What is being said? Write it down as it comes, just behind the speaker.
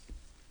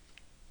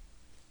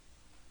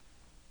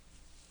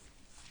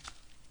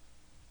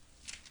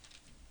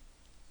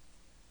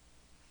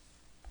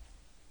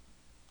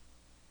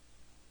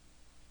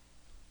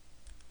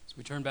As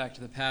we turn back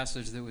to the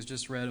passage that was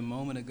just read a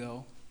moment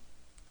ago,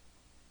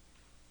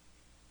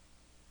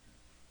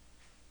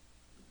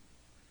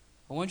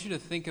 I want you to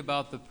think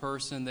about the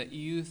person that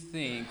you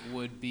think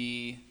would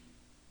be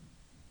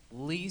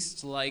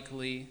least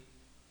likely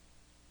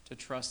to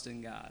trust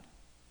in God.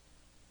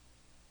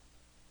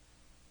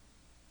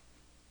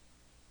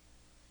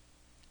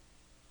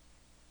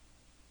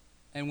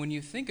 And when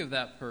you think of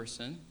that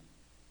person,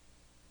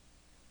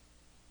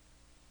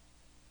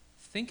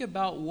 think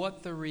about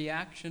what the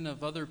reaction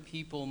of other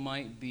people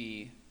might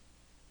be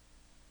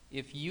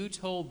if you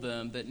told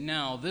them that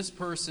now this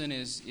person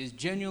is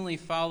genuinely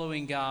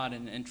following God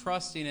and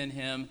trusting in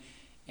Him,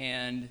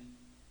 and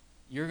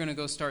you're going to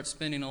go start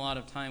spending a lot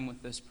of time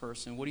with this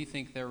person. What do you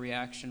think their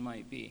reaction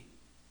might be?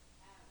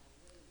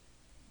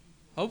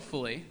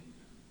 Hopefully.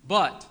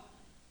 But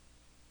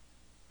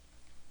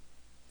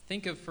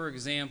think of, for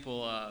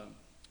example,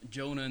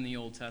 Jonah in the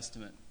Old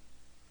Testament.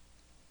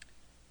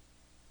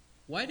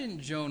 Why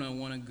didn't Jonah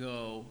want to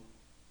go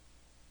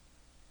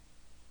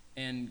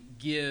and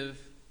give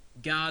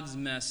God's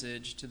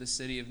message to the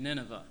city of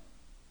Nineveh?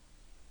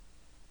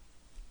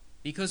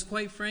 Because,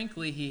 quite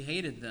frankly, he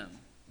hated them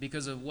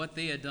because of what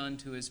they had done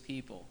to his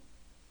people.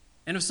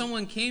 And if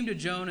someone came to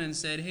Jonah and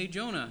said, "Hey,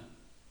 Jonah,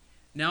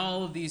 now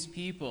all of these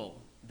people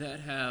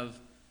that have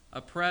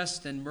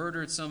oppressed and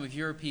murdered some of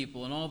your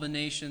people and all the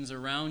nations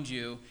around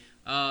you,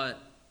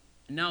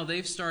 now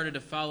they've started to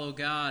follow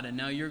God, and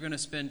now you're going to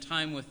spend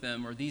time with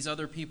them, or these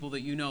other people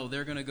that you know,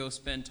 they're going to go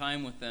spend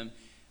time with them."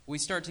 We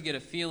start to get a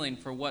feeling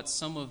for what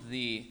some of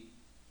the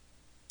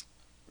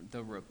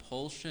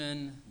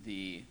repulsion,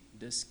 the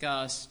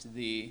disgust,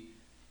 the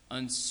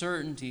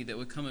uncertainty that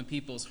would come in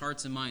people's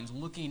hearts and minds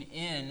looking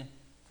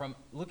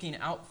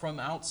out from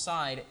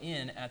outside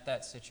in at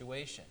that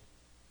situation.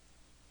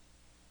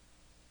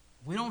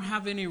 We don't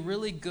have any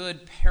really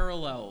good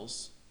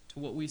parallels to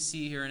what we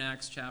see here in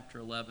Acts chapter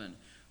 11.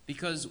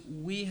 Because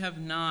we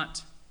have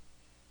not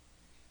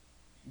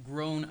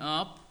grown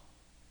up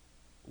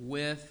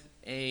with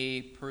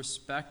a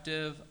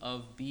perspective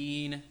of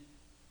being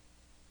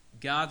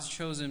God's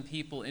chosen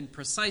people in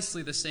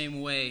precisely the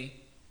same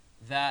way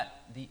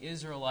that the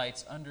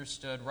Israelites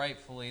understood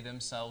rightfully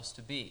themselves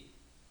to be.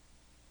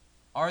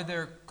 Are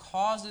there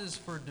causes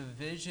for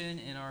division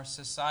in our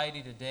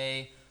society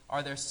today?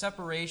 Are there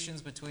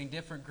separations between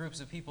different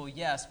groups of people?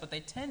 Yes, but they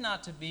tend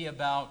not to be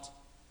about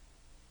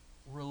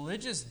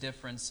religious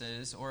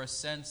differences or a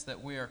sense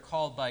that we are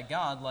called by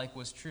God, like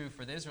was true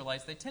for the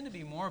Israelites. They tend to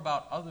be more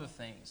about other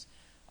things,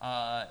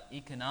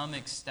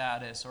 economic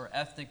status or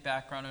ethnic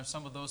background or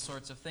some of those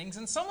sorts of things.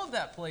 And some of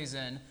that plays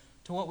in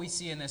to what we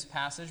see in this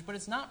passage, but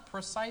it's not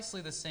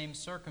precisely the same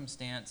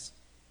circumstance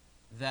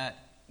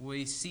that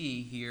we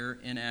see here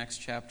in Acts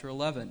chapter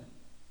 11.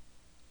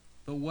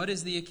 But what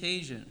is the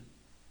occasion?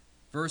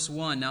 Verse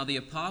 1, "Now the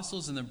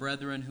apostles and the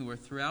brethren who were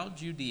throughout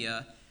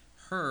Judea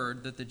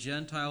heard that the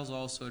Gentiles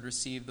also had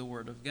received the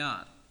word of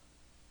God."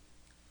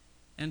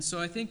 And so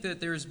I think that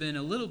there's been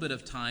a little bit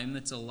of time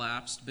that's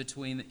elapsed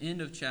between the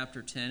end of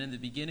chapter 10 and the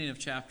beginning of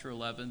chapter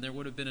 11. There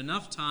would have been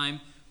enough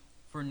time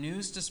for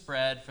news to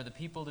spread, for the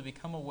people to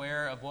become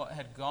aware of what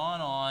had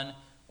gone on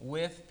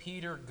with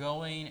Peter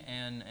going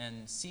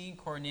and seeing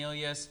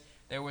Cornelius.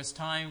 There was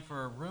time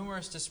for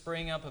rumors to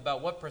spring up about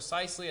what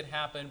precisely had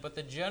happened, but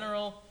the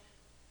general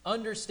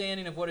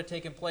understanding of what had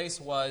taken place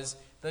was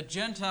the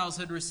Gentiles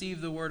had received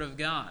the word of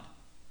God.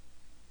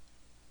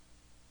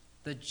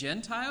 The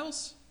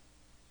Gentiles?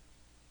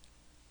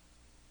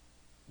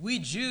 We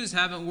Jews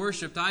haven't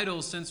worshipped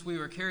idols since we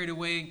were carried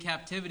away in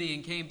captivity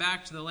and came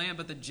back to the land,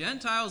 but the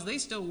Gentiles, they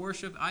still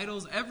worship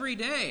idols every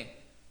day.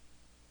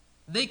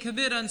 They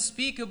commit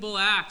unspeakable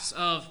acts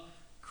of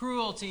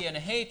cruelty and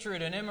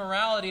hatred and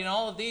immorality and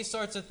all of these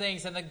sorts of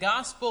things, and the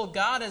gospel,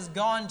 God has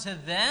gone to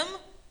them?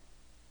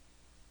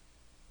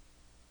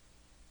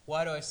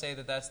 Why do I say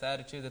that that's the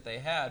attitude that they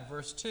had?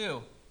 Verse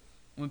 2,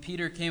 "When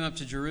Peter came up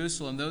to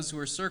Jerusalem, those who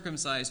were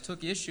circumcised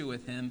took issue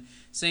with him,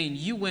 saying,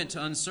 'You went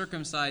to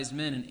uncircumcised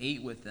men and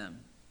ate with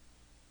them.'"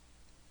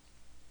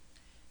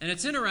 And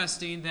it's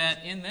interesting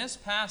that in this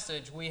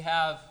passage we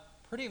have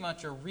pretty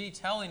much a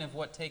retelling of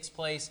what takes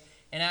place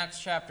in Acts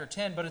chapter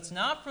 10, but it's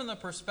not from the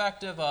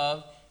perspective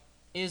of,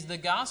 is the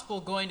gospel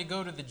going to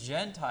go to the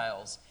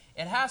Gentiles?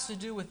 It has to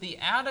do with the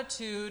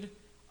attitude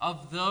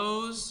of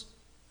those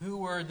who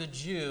were the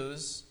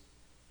Jews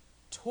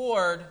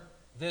toward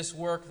this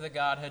work that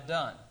God had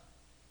done.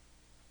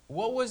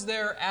 What was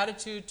their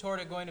attitude toward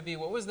it going to be?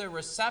 What was their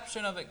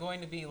reception of it going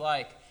to be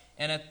like?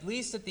 And at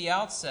least at the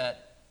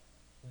outset,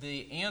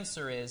 the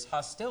answer is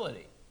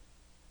hostility.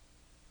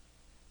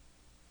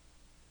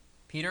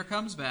 Peter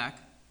comes back.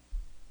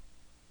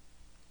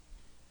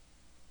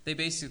 They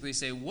basically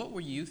say, "What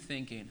were you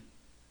thinking?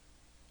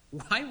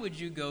 Why would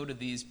you go to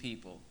these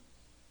people?"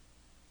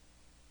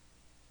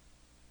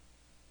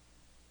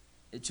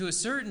 To a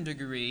certain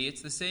degree,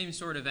 it's the same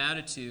sort of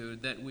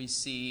attitude that we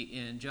see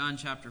in John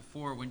chapter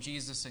 4 when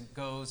Jesus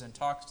goes and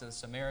talks to the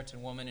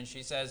Samaritan woman and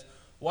she says,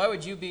 "Why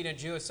would you, being a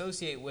Jew,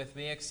 associate with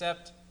me?"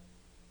 Except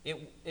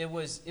it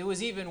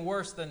was even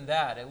worse than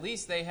that. At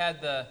least they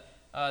had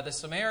the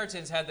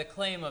Samaritans had the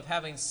claim of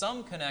having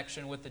some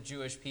connection with the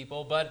Jewish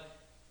people,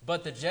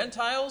 but the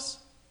Gentiles,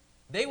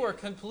 they were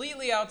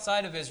completely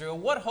outside of Israel.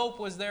 What hope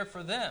was there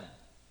for them?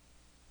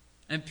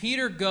 And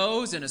Peter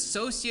goes and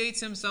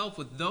associates himself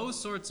with those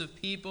sorts of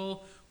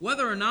people,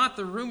 whether or not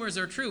the rumors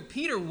are true.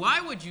 Peter,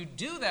 why would you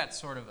do that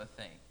sort of a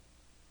thing?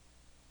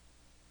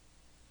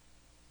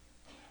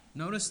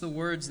 Notice the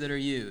words that are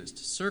used.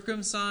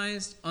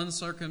 Circumcised,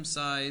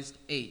 uncircumcised,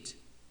 ate.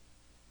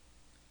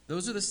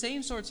 Those are the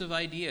same sorts of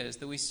ideas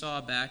that we saw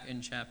back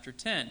in chapter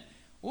 10.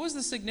 What was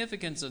the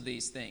significance of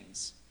these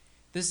things?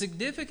 The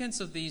significance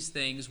of these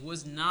things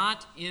was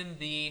not in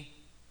the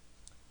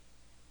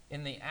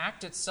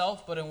act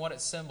itself, but in what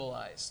it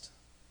symbolized.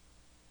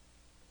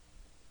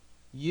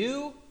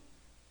 You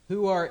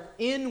who are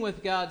in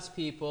with God's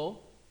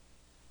people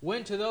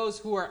went to those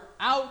who are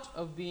out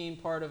of being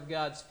part of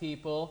God's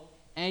people,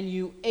 and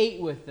you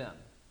ate with them.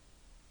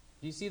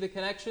 Do you see the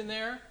connection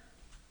there?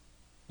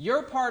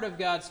 You're part of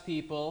God's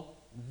people,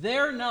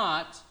 they're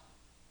not,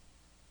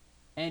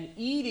 and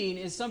eating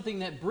is something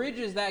that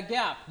bridges that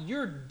gap.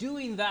 You're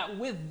doing that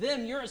with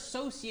them, you're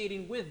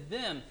associating with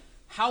them.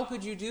 How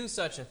could you do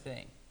such a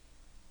thing?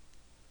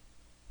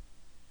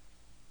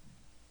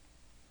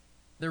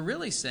 They're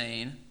really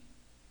saying,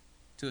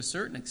 to a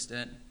certain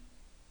extent,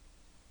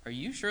 are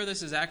you sure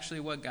this is actually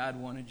what God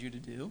wanted you to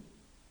do?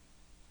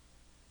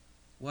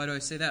 Why do I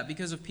say that?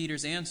 Because of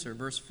Peter's answer.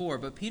 Verse 4,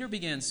 but Peter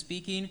began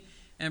speaking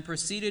and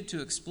proceeded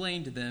to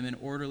explain to them in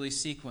orderly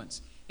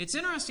sequence. It's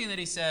interesting that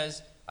he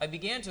says, I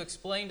began to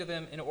explain to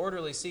them in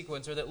orderly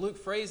sequence, or that Luke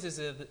phrases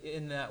it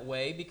in that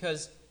way,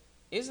 because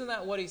isn't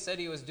that what he said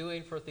he was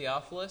doing for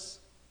Theophilus?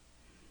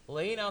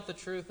 Laying out the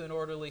truth in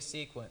orderly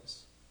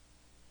sequence.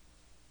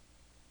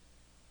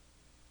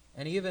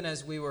 And even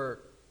as we were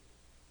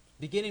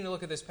beginning to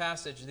look at this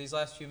passage, these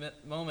last few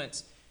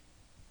moments,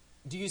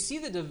 do you see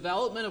the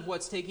development of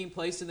what's taking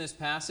place in this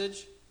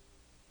passage?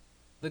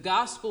 The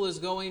gospel is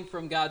going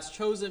from God's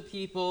chosen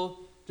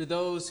people to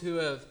those who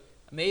have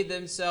made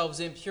themselves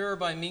impure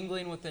by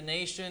mingling with the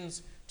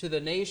nations, to the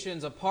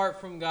nations apart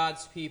from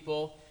God's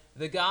people.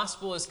 The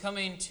gospel is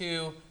coming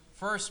to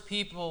first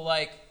people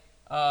like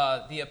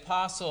the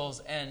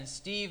apostles and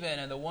Stephen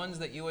and the ones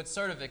that you would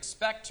sort of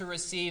expect to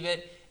receive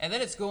it. And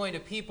then it's going to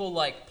people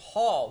like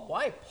Paul.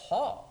 Why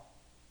Paul?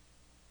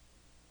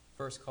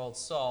 First called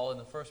Saul in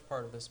the first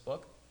part of this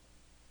book.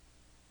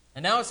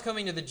 And now it's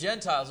coming to the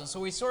Gentiles. And so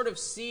we sort of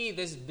see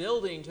this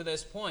building to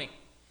this point.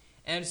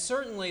 And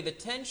certainly the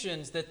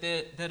tensions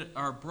that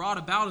are brought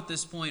about at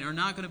this point are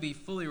not going to be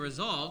fully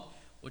resolved,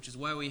 which is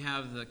why we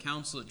have the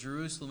council at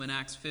Jerusalem in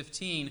Acts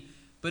 15.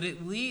 But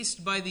at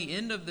least by the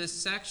end of this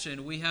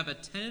section, we have a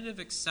tentative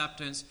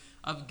acceptance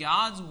of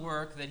God's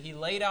work that he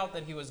laid out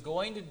that he was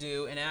going to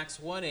do in Acts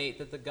 1:8,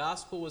 that the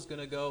gospel was going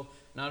to go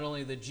not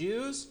only to the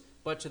Jews,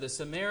 but to the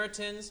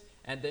Samaritans,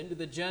 and then to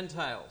the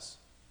Gentiles.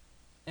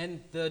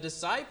 And the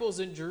disciples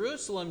in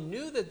Jerusalem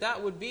knew that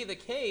that would be the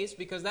case,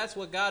 because that's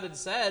what God had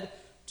said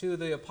to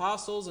the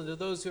apostles and to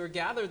those who are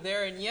gathered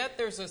there. And yet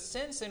there's a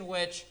sense in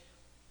which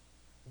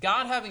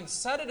God, having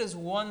said it as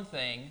one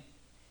thing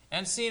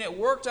and seen it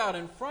worked out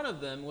in front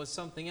of them, was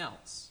something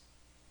else.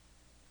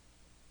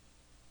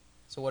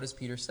 So what does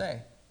Peter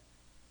say?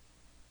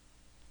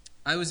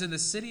 I was in the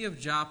city of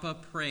Joppa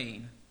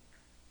praying.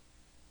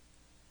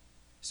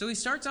 So he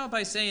starts out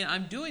by saying,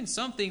 I'm doing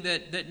something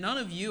that none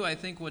of you, I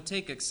think, would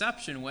take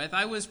exception with.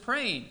 I was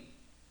praying.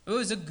 It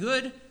was a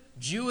good,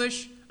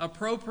 Jewish,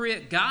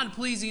 appropriate,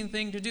 God-pleasing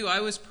thing to do.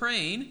 I was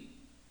praying,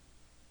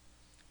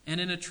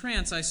 and in a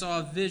trance I saw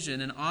a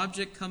vision, an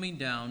object coming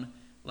down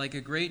like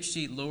a great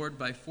sheet lowered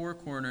by four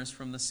corners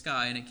from the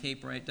sky, and it came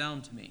right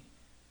down to me.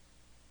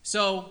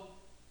 So,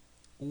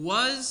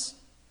 was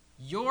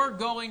your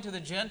going to the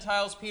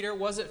Gentiles, Peter,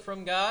 was it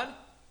from God?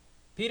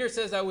 Peter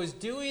says, I was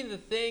doing the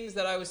things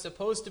that I was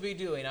supposed to be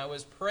doing. I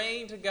was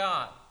praying to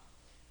God.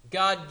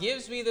 God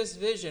gives me this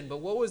vision. But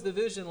what was the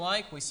vision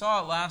like? We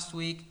saw it last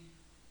week.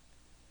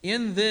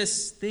 In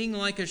this thing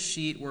like a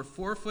sheet were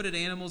four-footed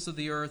animals of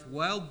the earth,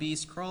 wild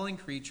beasts, crawling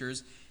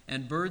creatures,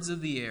 and birds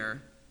of the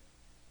air.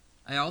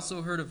 I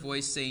also heard a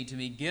voice saying to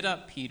me, Get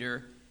up,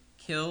 Peter,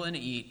 kill and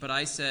eat. But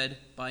I said,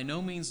 By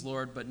no means,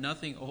 Lord, but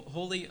nothing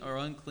unholy or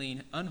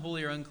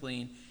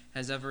unclean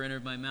has ever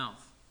entered my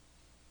mouth.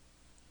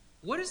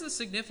 What is the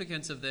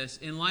significance of this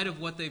in light of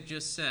what they've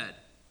just said?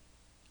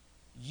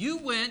 You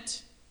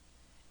went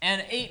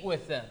and ate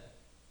with them.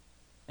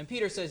 And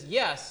Peter says,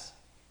 yes,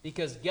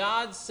 because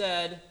God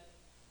said,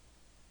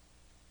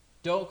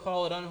 don't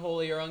call it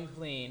unholy or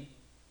unclean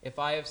if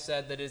I have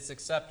said that it's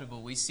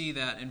acceptable. We see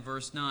that in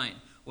verse 9.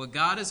 What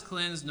God has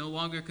cleansed, no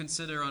longer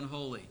consider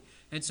unholy.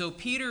 And so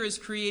Peter is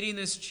creating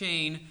this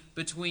chain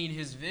between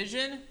his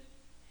vision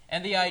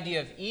and the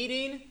idea of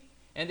eating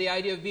and the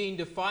idea of being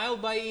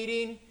defiled by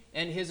eating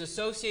and his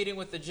associating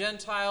with the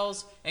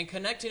Gentiles and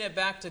connecting it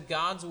back to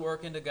God's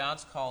work and to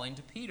God's calling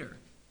to Peter.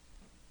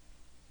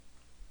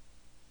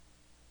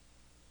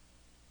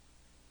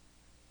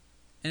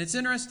 And it's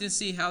interesting to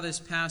see how this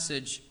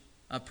passage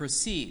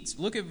proceeds.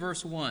 Look at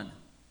verse 1.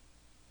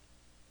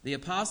 The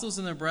apostles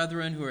and the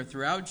brethren who are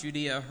throughout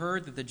Judea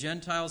heard that the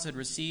Gentiles had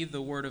received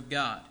the word of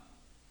God.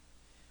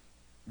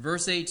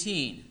 Verse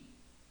 18,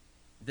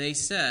 they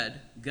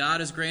said, God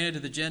has granted to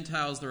the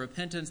Gentiles the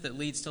repentance that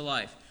leads to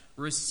life.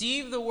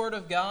 Receive the word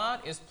of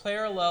God is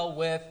parallel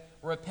with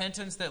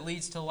repentance that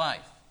leads to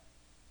life.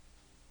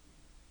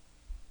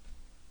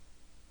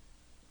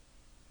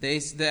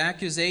 The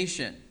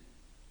accusation,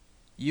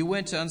 you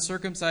went to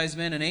uncircumcised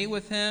men and ate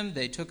with him.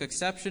 They took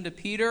exception to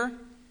Peter.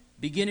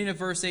 Beginning of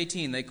verse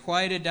 18, they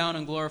quieted down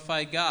and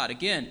glorified God.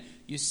 Again,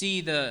 you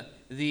see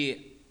the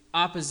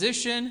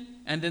opposition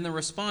and then the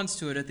response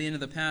to it at the end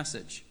of the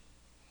passage.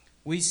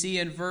 We see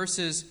in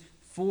verses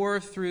 4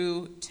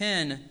 through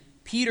 10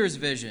 Peter's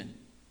vision.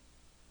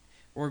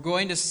 We're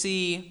going to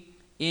see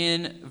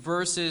in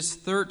verses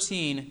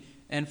 13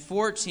 and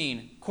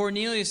 14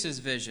 Cornelius'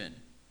 vision.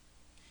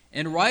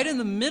 And right in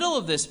the middle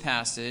of this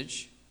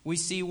passage, we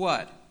see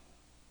what?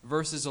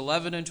 Verses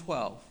 11 and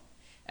 12.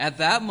 At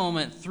that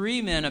moment,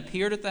 3 men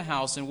appeared at the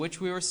house in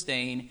which we were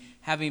staying,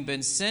 having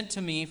been sent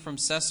to me from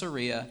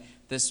Caesarea.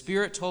 The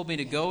Spirit told me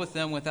to go with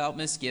them without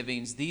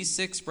misgivings. These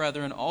 6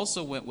 brethren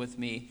also went with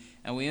me,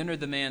 and we entered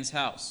the man's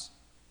house.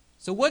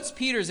 So what's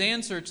Peter's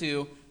answer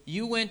to,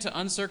 you went to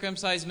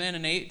uncircumcised men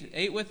and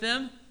ate with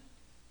them?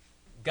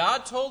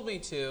 God told me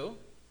to,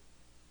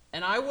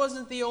 and I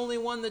wasn't the only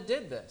one that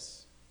did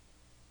this.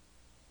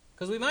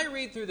 Because we might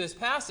read through this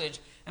passage,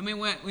 and we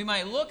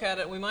might look at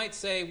it, and we might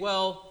say,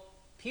 well,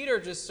 Peter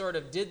just sort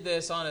of did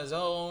this on his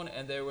own,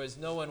 and there was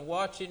no one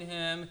watching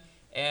him,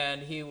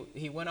 and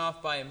he went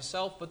off by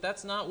himself, but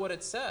that's not what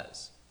it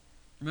says.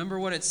 Remember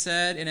what it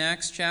said in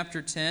Acts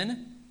chapter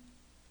 10,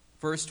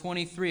 verse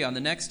 23. On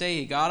the next day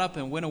he got up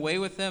and went away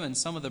with them, and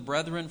some of the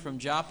brethren from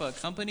Joppa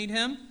accompanied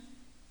him.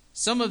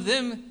 Some of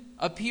them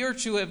appear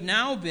to have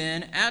now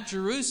been at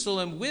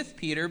Jerusalem with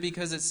Peter,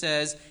 because it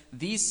says,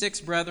 these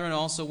 6 brethren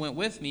also went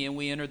with me, and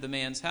we entered the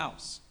man's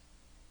house.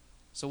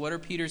 So what are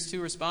Peter's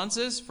 2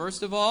 responses?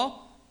 First of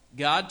all,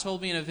 God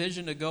told me in a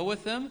vision to go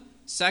with them.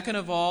 Second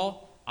of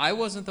all, I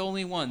wasn't the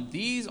only one.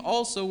 These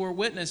also were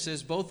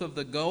witnesses both of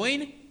the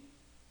going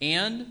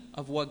and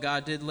of what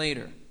God did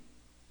later.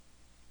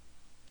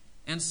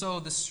 And so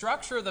the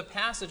structure of the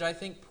passage, I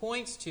think,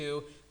 points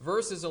to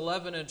verses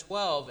 11 and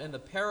 12 in the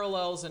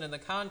parallels and in the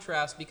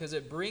contrast, because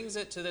it brings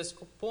it to this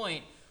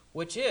point,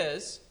 which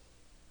is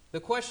the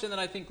question that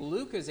I think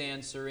Luke is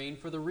answering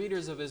for the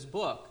readers of his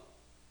book.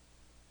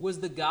 Was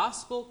the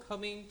gospel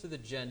coming to the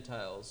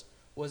Gentiles?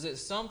 Was it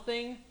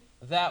something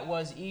that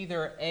was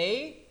either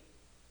A,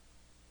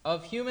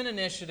 of human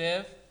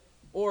initiative,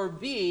 or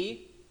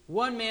B,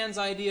 one man's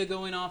idea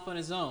going off on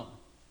his own?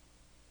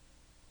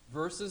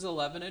 Verses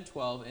 11 and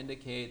 12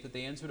 indicate that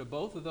the answer to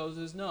both of those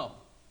is no.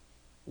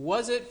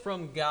 Was it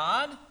from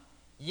God?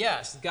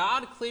 Yes,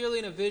 God clearly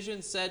in a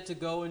vision said to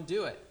go and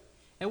do it.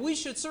 And we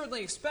should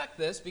certainly expect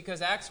this,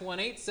 because Acts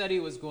 1:8 said he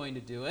was going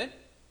to do it.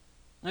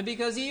 And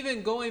because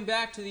even going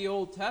back to the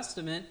Old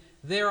Testament,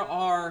 there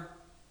are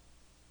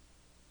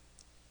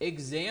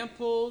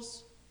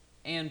examples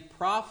and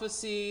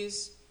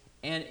prophecies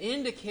and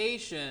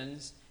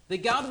indications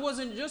that God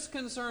wasn't just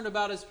concerned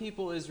about his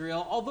people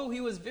Israel, although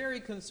he was very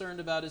concerned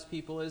about his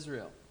people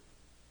Israel.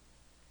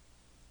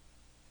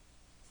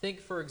 Think,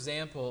 for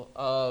example,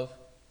 of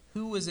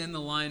who was in the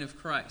line of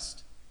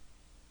Christ.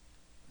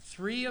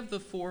 3 of the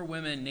 4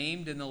 women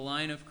named in the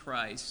line of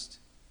Christ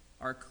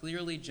are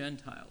clearly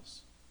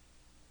Gentiles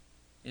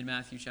in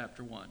Matthew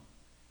chapter 1.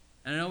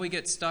 And I know we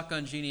get stuck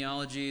on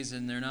genealogies,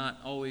 and they're not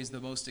always the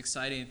most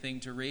exciting thing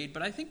to read,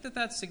 but I think that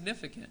that's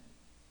significant.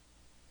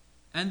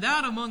 And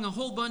that, among a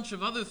whole bunch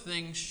of other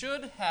things,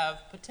 should have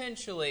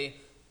potentially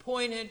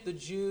pointed the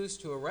Jews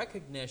to a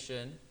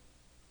recognition,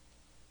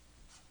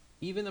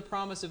 even the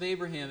promise of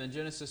Abraham in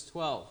Genesis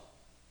 12.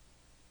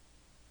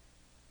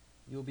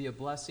 You will be a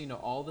blessing to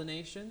all the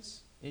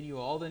nations. In you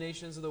all the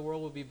nations of the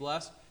world will be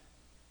blessed.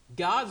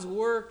 God's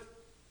work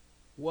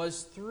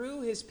was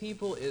through his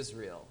people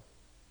Israel.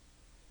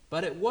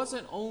 But it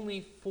wasn't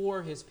only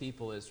for his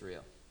people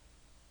Israel.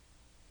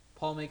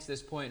 Paul makes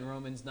this point in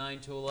Romans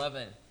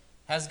 9-11.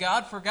 Has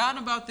God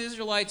forgotten about the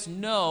Israelites?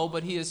 No,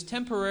 but he has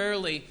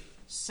temporarily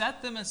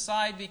set them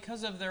aside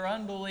because of their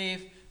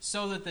unbelief,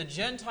 so that the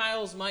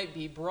Gentiles might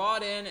be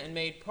brought in and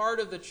made part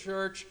of the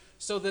church,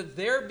 so that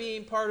their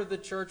being part of the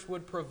church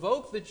would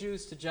provoke the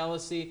Jews to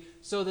jealousy,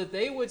 so that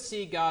they would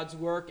see God's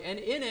work, and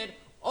in it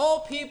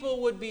all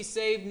people would be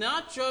saved,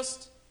 not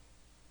just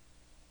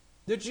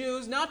the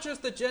Jews, not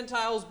just the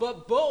Gentiles,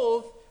 but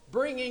both,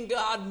 bringing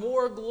God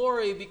more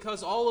glory,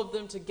 because all of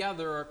them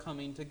together are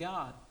coming to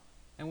God.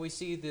 And we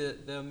see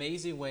the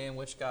amazing way in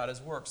which God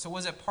has worked. So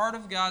was it part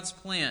of God's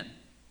plan?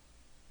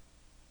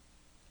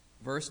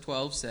 Verse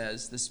 12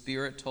 says, the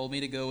Spirit told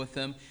me to go with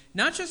them.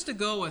 Not just to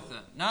go with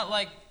them, not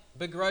like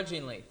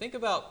begrudgingly. Think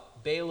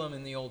about Balaam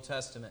in the Old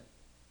Testament.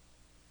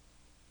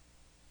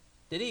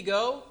 Did he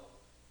go?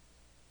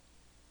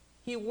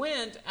 He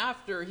went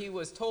after he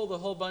was told a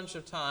whole bunch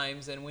of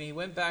times, and when he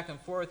went back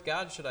and forth,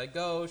 God, should I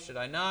go? Should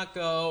I not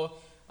go?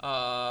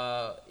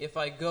 If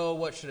I go,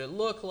 what should it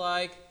look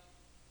like?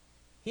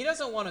 He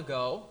doesn't want to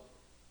go.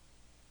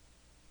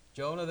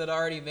 Jonah that I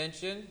already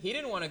mentioned, he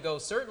didn't want to go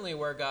certainly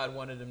where God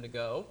wanted him to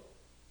go.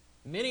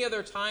 Many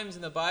other times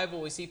in the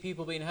Bible we see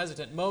people being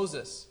hesitant.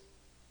 Moses.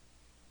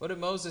 What did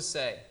Moses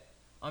say?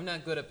 I'm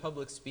not good at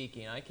public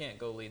speaking. I can't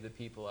go lead the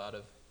people out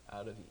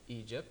of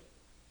Egypt.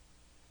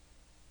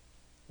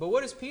 But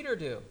what does Peter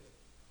do?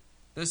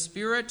 The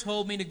Spirit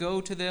told me to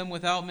go to them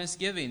without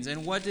misgivings.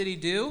 And what did he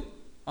do?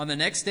 On the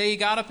next day he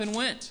got up and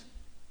went.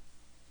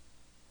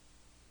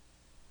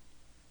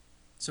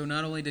 So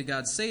not only did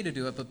God say to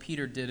do it, but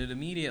Peter did it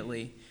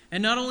immediately.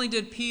 And not only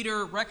did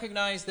Peter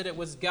recognize that it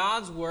was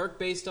God's work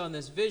based on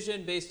this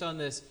vision, based on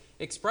this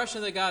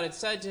expression that God had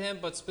said to him,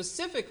 but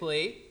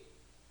specifically,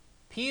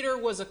 Peter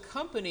was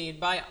accompanied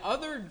by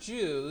other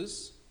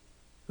Jews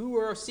who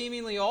were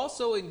seemingly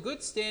also in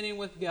good standing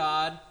with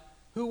God,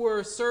 who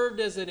were served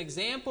as an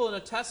example and a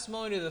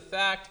testimony to the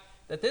fact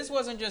that this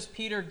wasn't just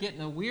Peter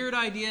getting a weird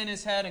idea in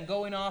his head and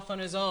going off on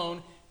his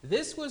own.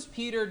 This was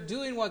Peter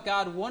doing what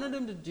God wanted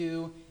him to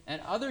do,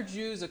 and other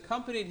Jews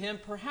accompanied him,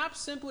 perhaps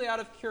simply out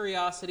of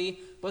curiosity,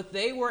 but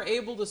they were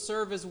able to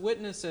serve as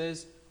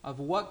witnesses of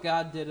what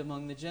God did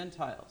among the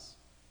Gentiles.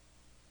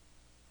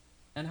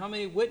 And how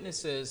many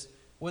witnesses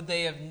would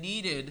they have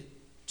needed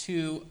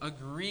to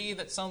agree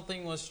that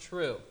something was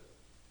true?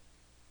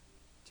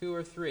 2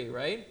 or 3,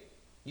 right?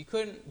 You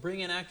couldn't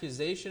bring an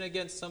accusation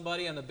against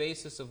somebody on the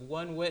basis of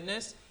one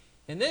witness.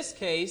 In this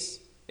case,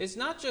 it's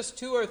not just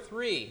 2 or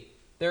 3.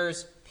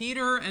 There's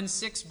Peter and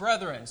 6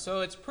 brethren.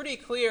 So it's pretty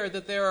clear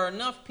that there are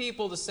enough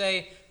people to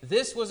say,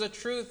 this was a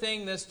true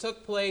thing, this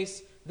took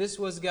place, this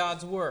was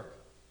God's work.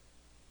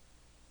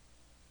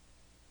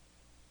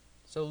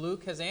 So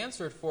Luke has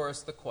answered for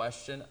us the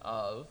question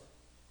of,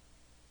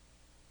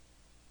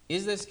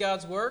 is this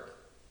God's work?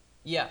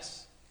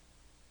 Yes.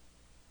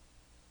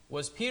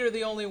 Was Peter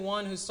the only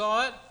one who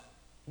saw it?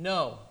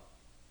 No.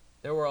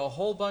 There were a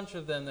whole bunch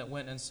of them that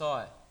went and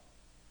saw it.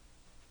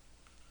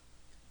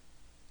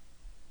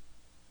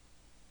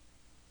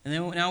 And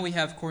then now we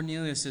have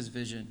Cornelius'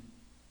 vision.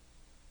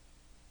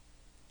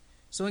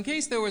 So in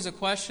case there was a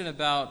question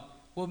about,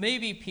 well,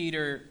 maybe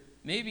Peter,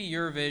 maybe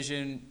your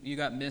vision, you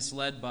got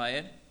misled by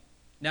it.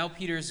 Now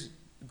Peter's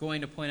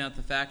going to point out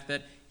the fact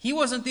that he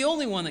wasn't the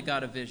only one that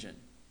got a vision.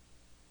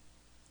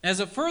 As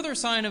a further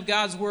sign of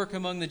God's work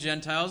among the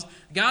Gentiles,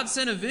 God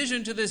sent a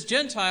vision to this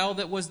Gentile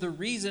that was the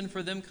reason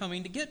for them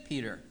coming to get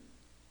Peter.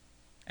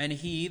 And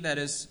he, that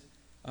is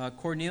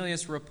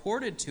Cornelius,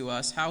 reported to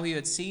us how he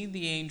had seen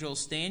the angel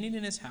standing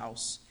in his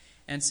house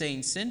and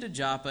saying, send to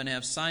Joppa and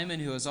have Simon,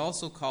 who is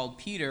also called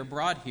Peter,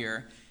 brought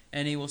here,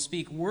 and he will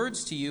speak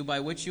words to you by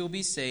which you will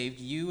be saved,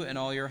 you and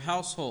all your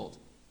household.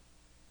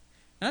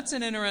 That's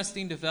an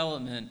interesting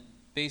development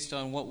based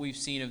on what we've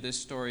seen of this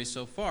story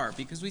so far,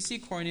 because we see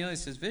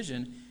Cornelius'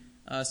 vision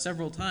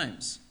several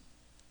times.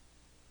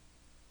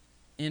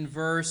 In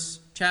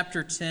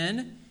chapter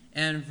 10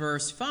 and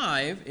verse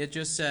 5, it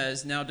just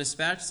says, now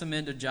dispatch some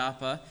men to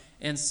Joppa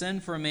and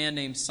send for a man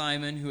named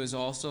Simon, who is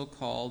also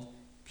called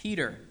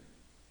Peter.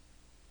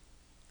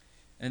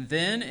 And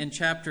then in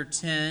chapter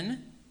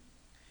 10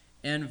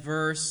 and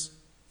verse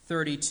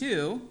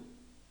 32,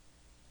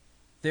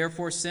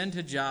 therefore send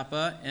to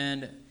Joppa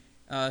and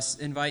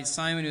invite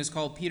Simon, who is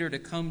called Peter, to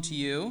come to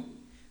you.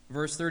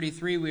 Verse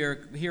 33, we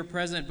are here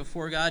present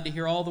before God to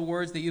hear all the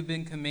words that you've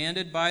been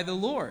commanded by the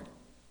Lord.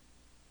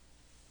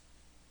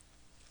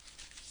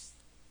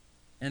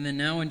 And then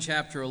now in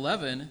chapter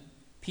 11,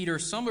 Peter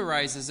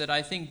summarizes it,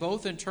 I think,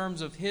 both in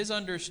terms of his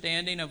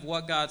understanding of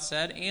what God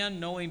said and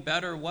knowing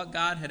better what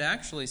God had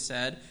actually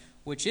said,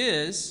 which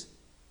is,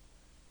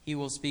 he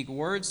will speak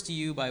words to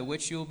you by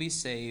which you will be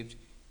saved,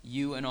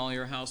 you and all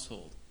your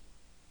household.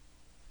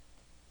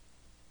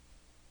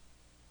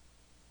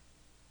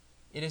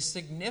 It is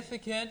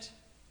significant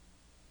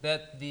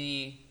that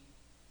the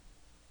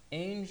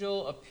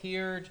angel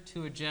appeared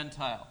to a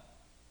Gentile.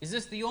 Is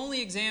this the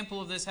only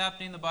example of this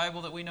happening in the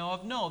Bible that we know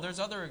of? No, there's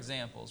other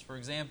examples. For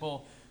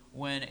example,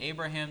 when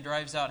Abraham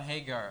drives out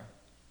Hagar,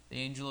 the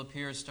angel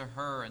appears to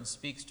her and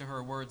speaks to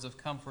her words of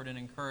comfort and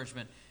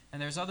encouragement.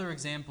 And there's other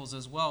examples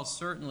as well,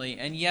 certainly.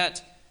 And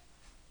yet,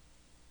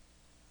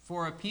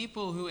 for a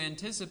people who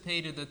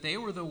anticipated that they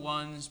were the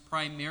ones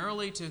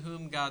primarily to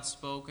whom God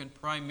spoke and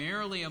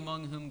primarily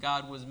among whom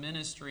God was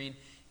ministering,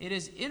 it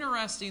is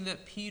interesting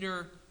that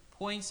Peter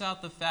points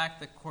out the fact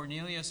that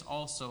Cornelius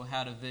also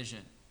had a vision.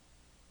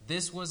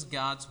 This was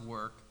God's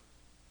work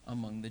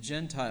among the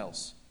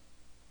Gentiles.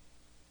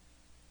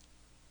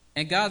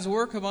 And God's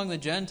work among the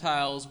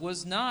Gentiles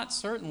was not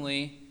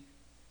certainly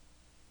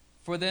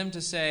for them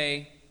to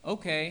say,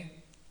 okay,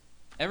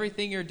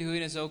 everything you're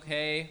doing is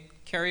okay,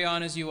 carry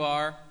on as you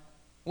are.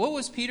 What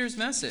was Peter's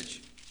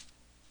message?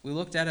 We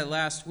looked at it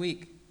last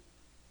week.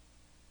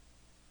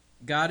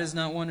 God is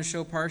not one to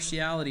show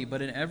partiality,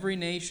 but in every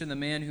nation the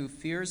man who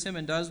fears him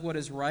and does what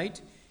is right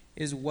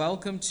is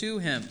welcome to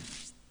him.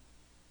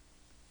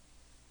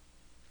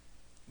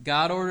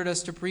 God ordered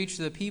us to preach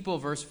to the people,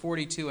 verse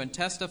 42, and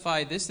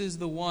testify, this is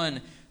the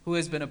one who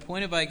has been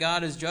appointed by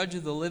God as judge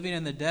of the living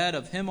and the dead.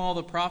 Of him all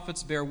the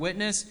prophets bear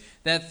witness,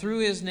 that through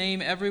his name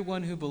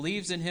everyone who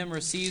believes in him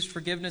receives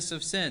forgiveness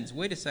of sins.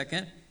 Wait a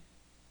second.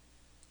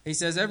 He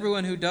says,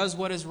 everyone who does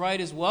what is right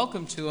is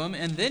welcome to him.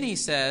 And then he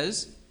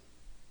says,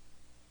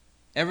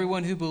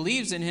 everyone who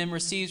believes in him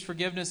receives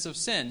forgiveness of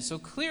sin. So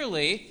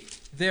clearly,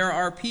 there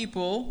are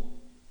people,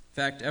 in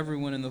fact,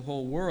 everyone in the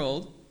whole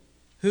world,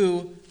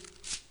 who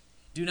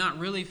do not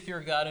really fear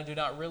God and do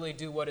not really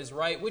do what is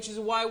right, which is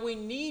why we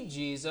need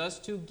Jesus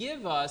to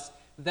give us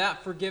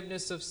that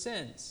forgiveness of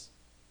sins.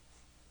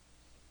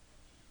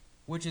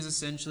 Which is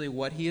essentially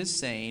what he is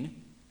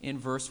saying in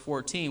verse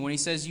 14. When he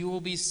says, you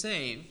will be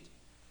saved,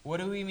 what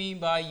do we mean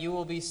by you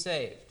will be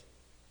saved?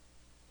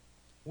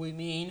 We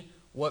mean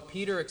what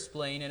Peter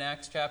explained in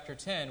Acts chapter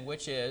 10,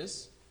 which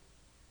is,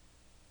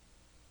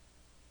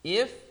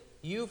 if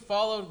you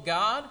followed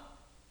God,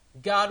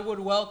 God would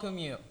welcome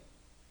you.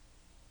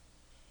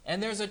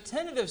 And there's a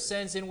tentative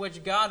sense in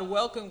which God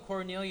welcomed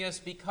Cornelius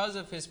because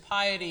of his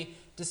piety,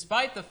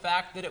 despite the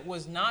fact that it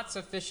was not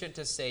sufficient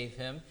to save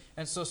him.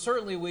 And so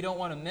certainly we don't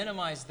want to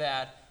minimize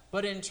that.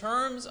 But in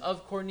terms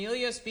of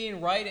Cornelius being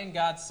right in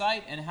God's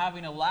sight and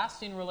having a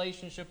lasting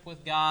relationship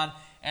with God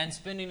and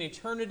spending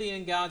eternity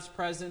in God's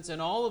presence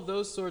and all of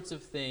those sorts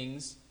of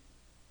things,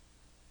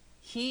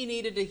 he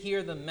needed to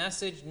hear the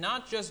message,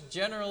 not just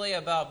generally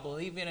about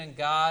believing in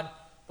God,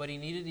 but he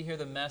needed to hear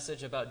the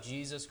message about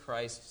Jesus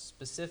Christ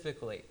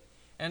specifically.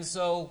 And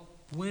so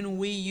when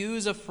we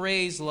use a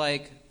phrase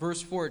like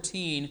verse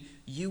 14,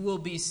 you will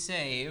be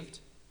saved,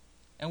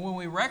 and when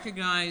we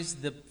recognize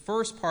the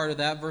first part of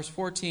that, verse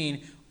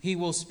 14, he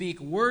will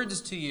speak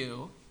words to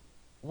you,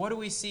 what do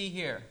we see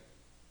here?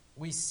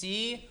 We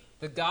see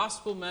the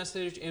gospel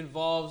message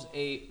involves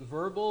a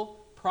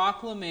verbal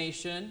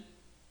proclamation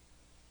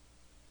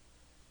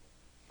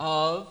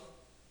of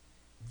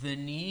the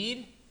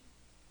need,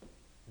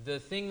 the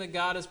thing that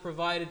God has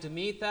provided to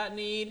meet that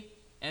need,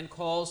 and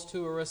calls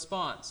to a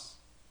response.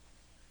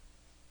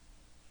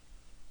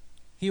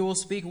 He will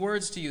speak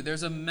words to you.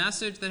 There's a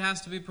message that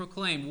has to be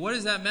proclaimed. What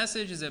is that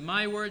message? Is it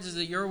my words? Is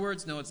it your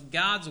words? No, it's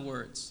God's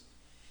words.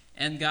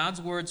 And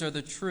God's words are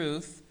the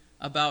truth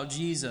about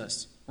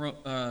Jesus.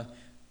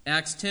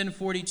 Acts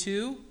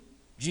 10:42,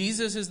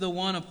 Jesus is the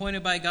one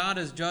appointed by God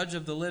as judge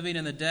of the living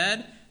and the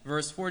dead.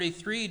 Verse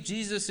 43,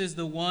 Jesus is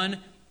the one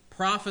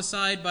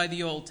prophesied by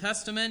the Old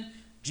Testament.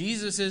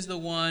 Jesus is the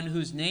one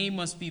whose name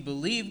must be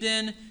believed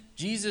in.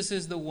 Jesus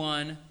is the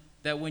one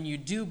that when you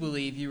do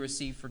believe, you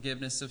receive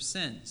forgiveness of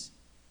sins.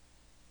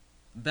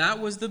 That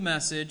was the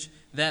message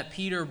that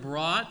Peter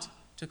brought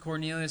to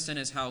Cornelius and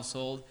his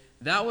household.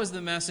 That was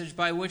the message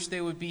by which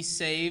they would be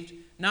saved,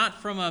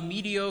 not from a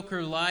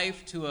mediocre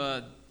life to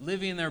a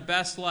living their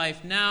best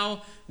life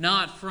now,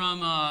 not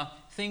from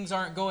things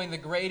aren't going the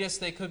greatest,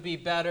 they could be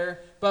better,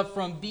 but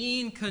from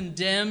being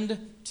condemned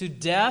to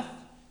death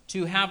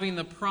to having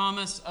the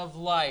promise of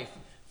life,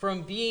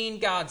 from being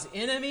God's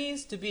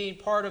enemies to being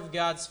part of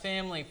God's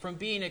family, from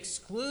being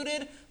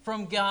excluded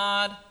from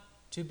God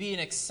to being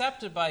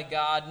accepted by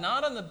God,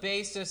 not on the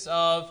basis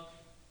of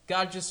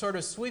God just sort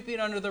of sweeping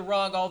under the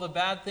rug all the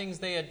bad things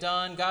they had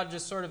done, God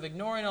just sort of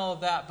ignoring all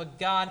of that, but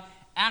God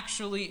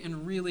actually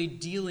and really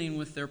dealing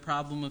with their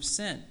problem of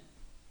sin.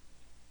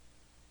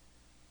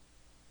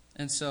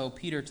 And so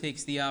Peter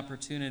takes the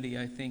opportunity,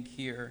 I think,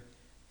 here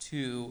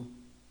to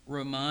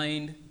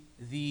remind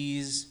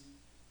these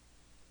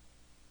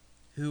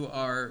who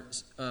are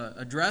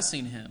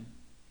addressing him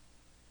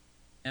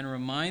and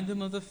remind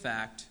them of the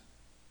fact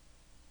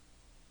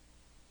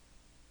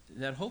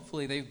that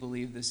hopefully they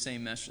believe the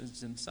same message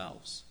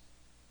themselves.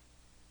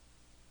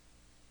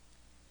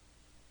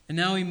 And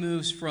now he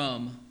moves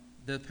from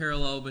the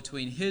parallel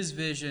between his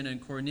vision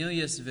and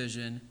Cornelius'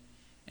 vision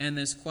and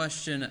this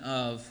question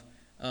of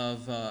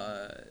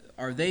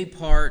are they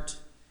part,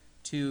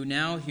 to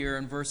now here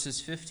in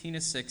verses 15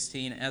 to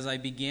 16, as I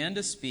began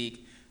to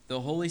speak, the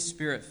Holy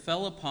Spirit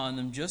fell upon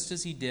them just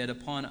as he did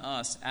upon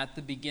us at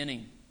the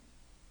beginning.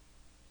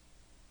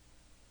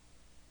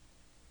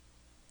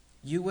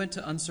 You went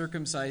to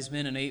uncircumcised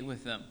men and ate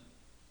with them.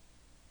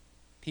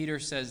 Peter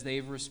says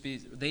they've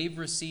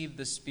received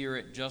the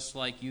Spirit just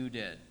like you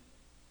did.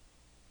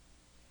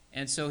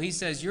 And so he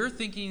says you're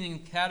thinking in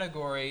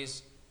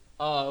categories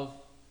of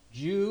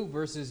Jew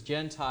versus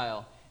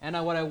Gentile. And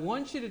what I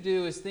want you to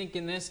do is think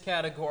in this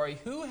category,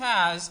 who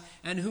has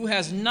and who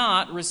has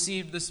not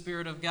received the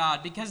Spirit of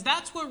God? Because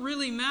that's what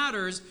really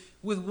matters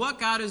with what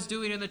God is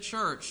doing in the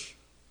church.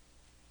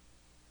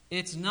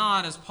 It's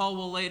not, as Paul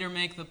will later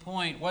make the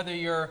point, whether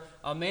you're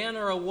a man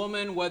or a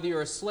woman, whether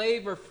you're a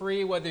slave or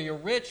free, whether you're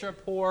rich or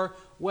poor,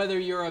 whether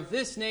you're of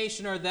this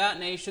nation or that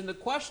nation. The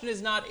question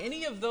is not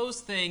any of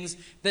those things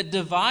that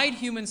divide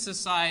human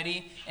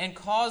society and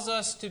cause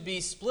us to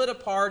be split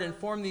apart and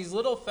form these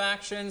little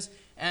factions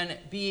and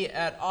be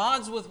at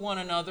odds with one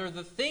another.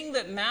 The thing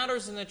that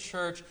matters in the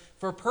church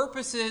for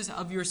purposes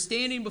of your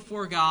standing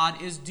before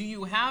God is, do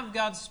you have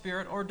God's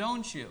Spirit or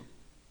don't you?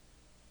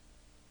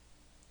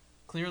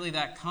 Clearly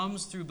that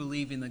comes through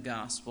believing the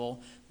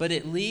gospel, but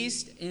at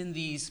least in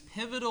these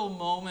pivotal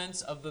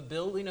moments of the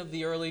building of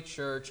the early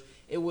church,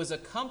 it was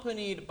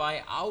accompanied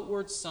by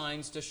outward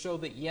signs to show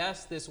that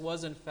yes, this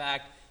was in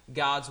fact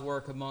God's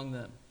work among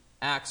them.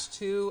 Acts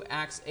 2,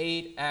 Acts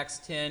 8, Acts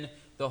 10,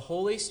 the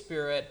Holy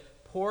Spirit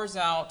pours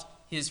out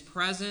his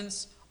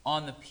presence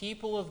on the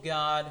people of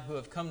God who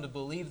have come to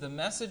believe the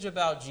message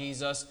about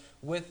Jesus,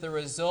 with the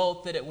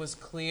result that it was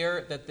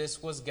clear that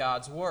this was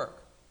God's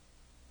work.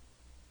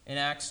 In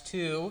Acts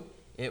 2,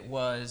 it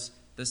was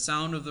the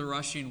sound of the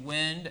rushing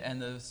wind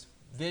and the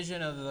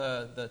vision of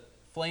the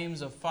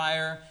flames of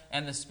fire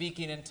and the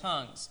speaking in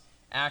tongues.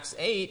 Acts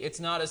 8, it's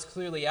not as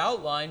clearly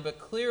outlined, but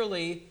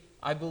clearly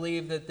I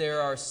believe that there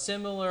are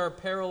similar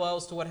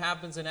parallels to what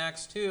happens in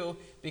Acts 2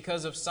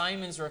 because of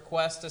Simon's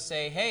request to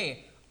say,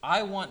 hey,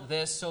 I want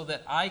this so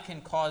that I can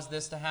cause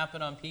this to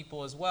happen on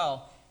people as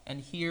well.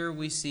 And here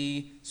we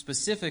see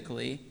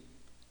specifically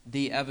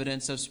the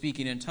evidence of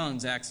speaking in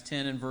tongues, Acts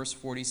 10 and verse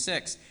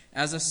 46,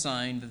 as a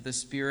sign that the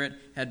Spirit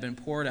had been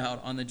poured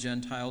out on the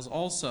Gentiles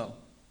also.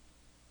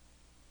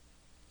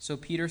 So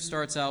Peter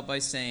starts out by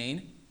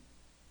saying,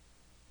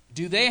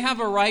 do they have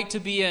a right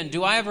to be in?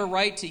 Do I have a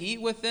right to eat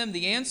with them?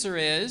 The answer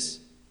is,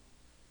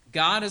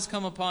 God has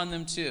come upon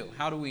them too.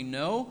 How do we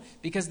know?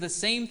 Because the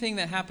same thing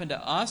that happened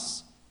to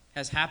us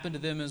has happened to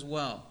them as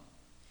well.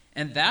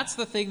 And that's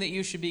the thing that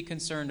you should be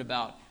concerned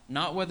about.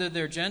 Not whether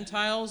they're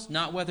Gentiles,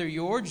 not whether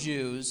you're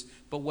Jews,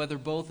 but whether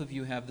both of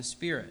you have the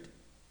Spirit.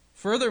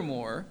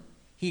 Furthermore,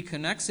 he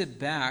connects it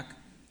back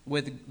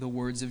with the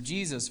words of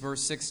Jesus,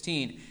 verse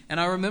 16.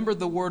 And I remembered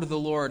the word of the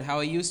Lord, how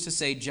he used to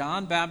say,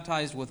 John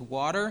baptized with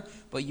water,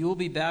 but you will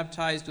be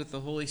baptized with the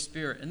Holy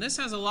Spirit. And this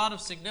has a lot of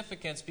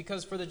significance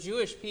because for the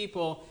Jewish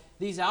people,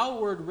 these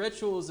outward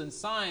rituals and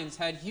signs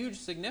had huge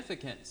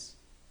significance.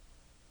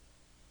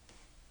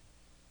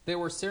 There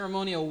were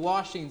ceremonial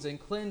washings and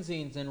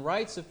cleansings and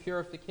rites of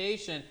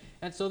purification.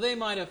 And so they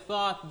might have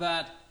thought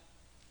that,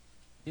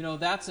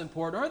 that's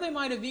important. Or they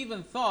might have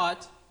even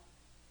thought,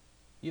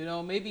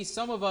 maybe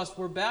some of us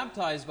were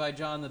baptized by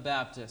John the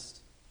Baptist.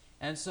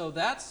 And so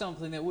that's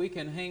something that we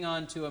can hang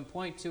on to and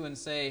point to and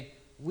say,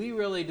 we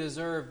really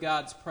deserve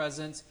God's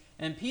presence.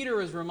 And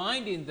Peter is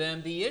reminding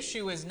them the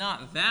issue is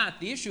not that.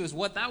 The issue is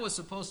what that was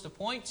supposed to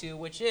point to,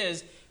 which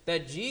is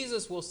that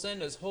Jesus will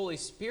send his Holy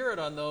Spirit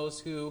on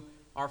those who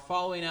are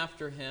following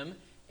after him,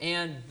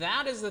 and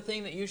that is the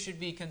thing that you should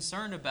be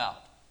concerned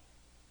about.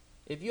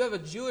 If you have a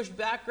Jewish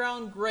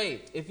background,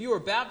 great. If you were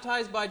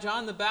baptized by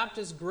John the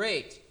Baptist,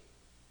 great.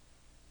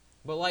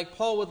 But like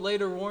Paul would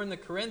later warn the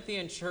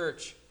Corinthian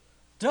church,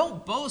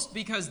 don't boast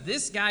because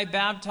this guy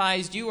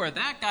baptized you or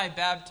that guy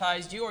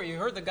baptized you or you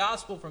heard the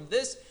gospel from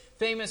this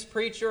famous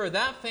preacher or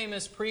that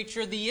famous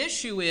preacher. The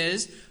issue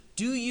is,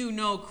 do you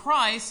know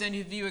Christ and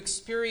have you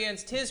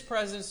experienced his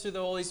presence through the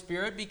Holy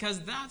Spirit? Because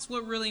that's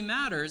what really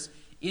matters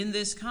in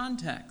this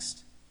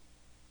context.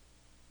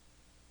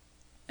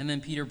 And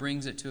then Peter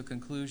brings it to a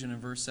conclusion in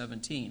verse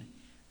 17.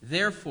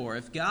 Therefore,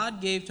 if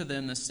God gave to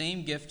them the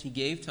same gift he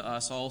gave to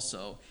us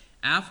also,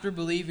 after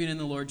believing in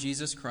the Lord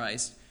Jesus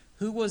Christ,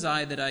 who was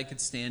I that I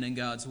could stand in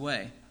God's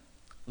way?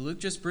 Luke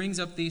just brings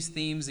up these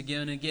themes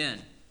again and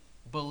again.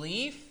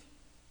 Belief,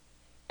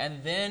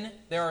 and then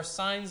there are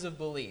signs of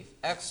belief.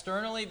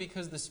 Externally,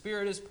 because the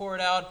Spirit is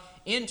poured out.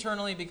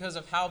 Internally, because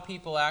of how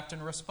people act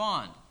and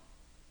respond.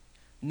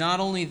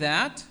 Not only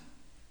that,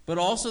 but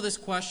also this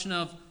question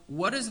of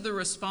what is the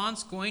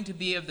response going to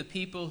be of the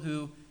people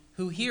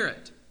who hear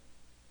it?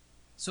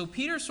 So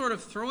Peter's sort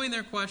of throwing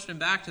their question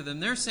back to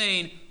them. They're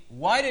saying,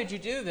 why did you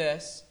do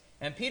this?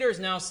 And Peter's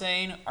now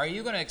saying, are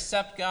you going to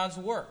accept God's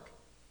work?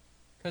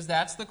 Because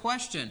that's the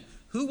question.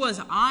 Who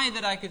was I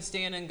that I could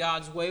stand in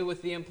God's way?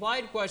 With the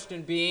implied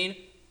question being,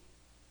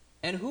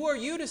 and who are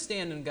you to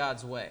stand in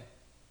God's way?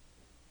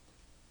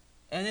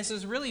 And this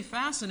is really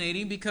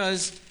fascinating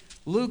because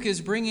Luke is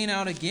bringing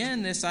out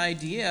again this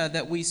idea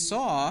that we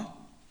saw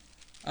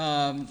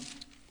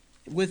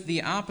with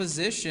the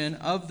opposition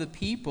of the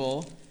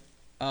people,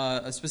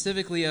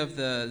 specifically of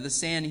the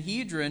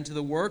Sanhedrin, to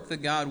the work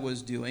that God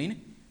was doing.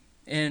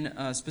 In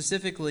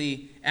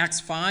specifically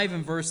Acts 5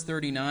 and verse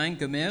 39,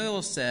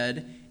 Gamaliel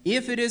said,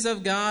 if it is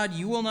of God,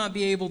 you will not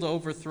be able to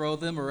overthrow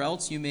them, or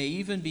else you may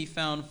even be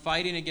found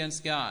fighting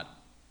against God.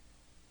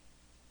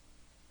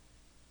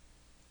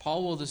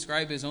 Paul will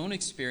describe his own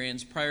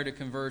experience prior to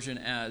conversion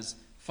as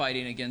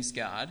fighting against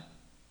God.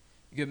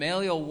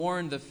 Gamaliel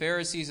warned the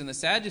Pharisees and the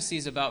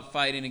Sadducees about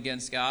fighting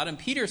against God. And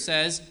Peter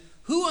says,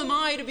 who am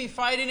I to be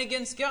fighting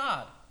against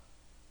God?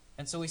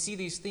 And so we see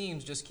these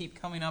themes just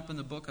keep coming up in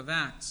the book of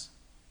Acts.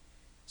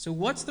 So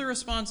what's the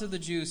response of the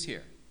Jews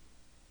here?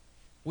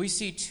 We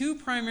see two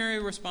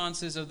primary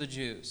responses of the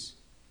Jews.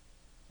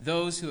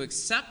 Those who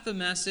accept the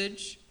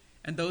message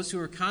and those who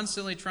are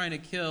constantly trying to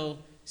kill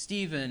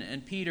Stephen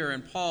and Peter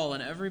and Paul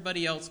and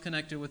everybody else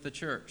connected with the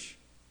church.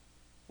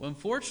 Well,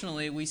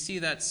 unfortunately, we see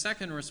that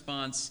second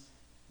response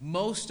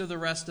most of the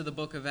rest of the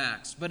book of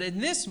Acts. But in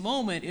this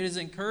moment, it is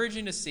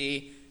encouraging to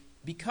see,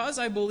 because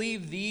I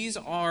believe these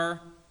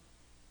are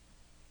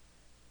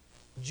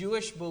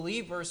Jewish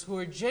believers who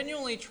are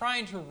genuinely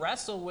trying to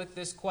wrestle with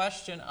this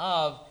question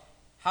of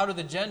how do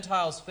the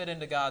Gentiles fit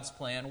into God's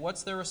plan?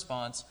 What's their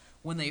response?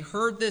 When they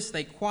heard this,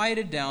 they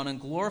quieted down and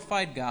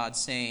glorified God,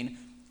 saying,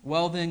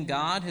 well then,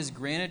 God has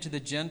granted to the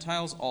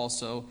Gentiles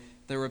also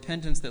the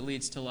repentance that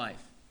leads to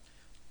life.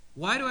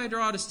 Why do I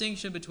draw a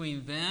distinction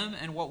between them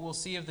and what we'll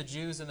see of the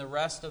Jews in the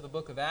rest of the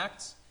book of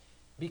Acts?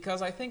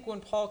 Because I think when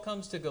Paul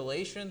comes to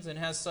Galatians and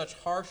has such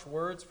harsh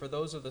words for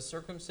those of the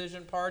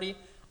circumcision party,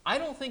 I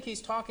don't think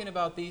he's talking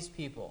about these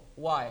people.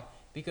 Why?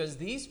 Because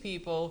these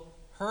people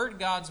heard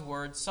God's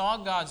word, saw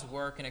God's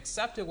work, and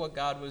accepted what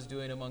God was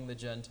doing among the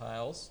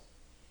Gentiles.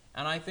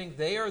 And I think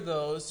they are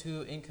those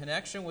who, in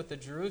connection with the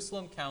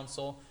Jerusalem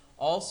Council,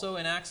 also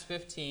in Acts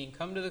 15,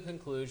 come to the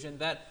conclusion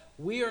that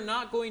we are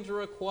not going to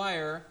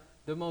require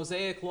the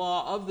Mosaic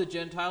law of the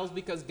Gentiles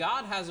because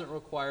God hasn't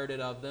required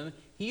it of them.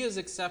 He has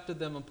accepted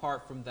them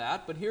apart from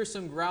that. But here's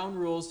some ground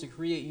rules to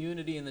create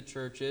unity in the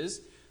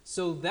churches.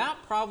 So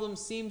that problem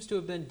seems to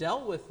have been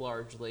dealt with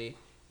largely.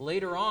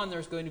 Later on,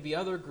 there's going to be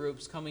other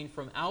groups coming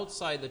from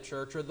outside the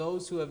church, or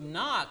those who have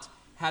not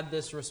had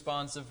this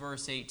response of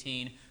verse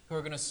 18, who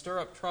are going to stir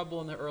up trouble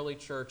in the early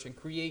church and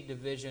create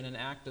division and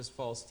act as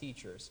false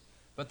teachers.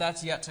 But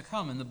that's yet to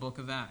come in the book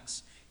of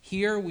Acts.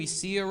 Here we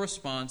see a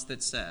response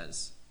that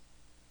says,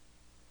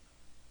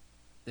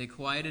 they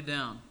quieted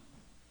down.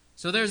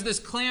 So there's this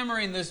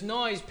clamoring, this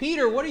noise.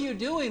 Peter, what are you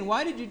doing?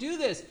 Why did you do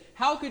this?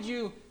 How could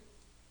you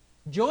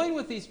join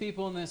with these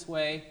people in this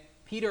way?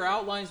 Peter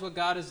outlines what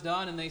God has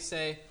done, and they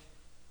say,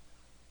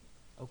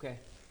 okay.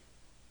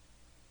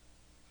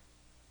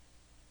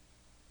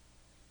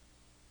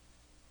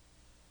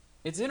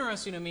 It's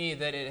interesting to me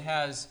that it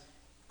has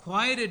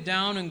quieted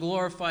down and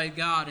glorified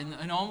God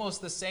in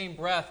almost the same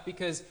breath,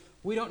 because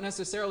we don't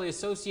necessarily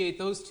associate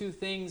those two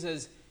things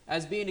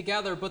as being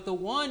together, but the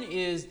one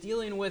is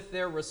dealing with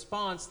their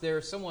response,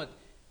 their somewhat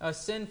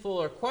sinful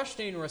or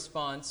questioning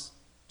response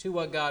to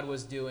what God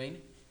was doing,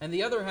 and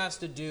the other has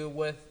to do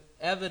with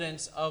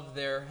evidence of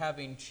their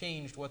having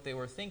changed what they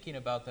were thinking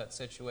about that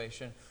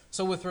situation.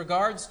 So with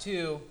regards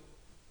to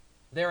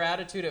their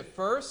attitude at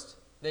first,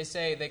 they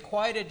say they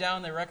quieted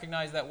down, they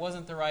recognized that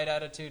wasn't the right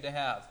attitude to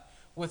have.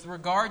 With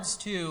regards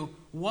to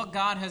what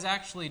God has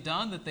actually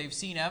done, that they've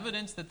seen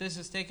evidence that this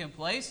has taken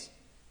place,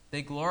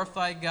 they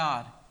glorified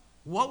God.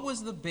 What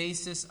was the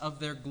basis of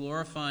their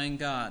glorifying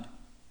God?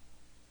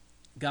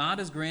 God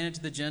has granted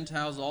to the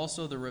Gentiles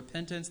also the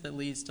repentance that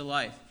leads to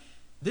life.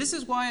 This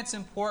is why it's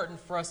important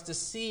for us to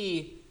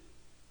see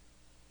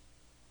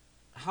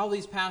how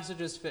these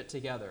passages fit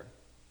together.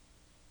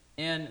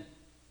 And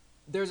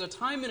there's a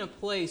time and a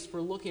place for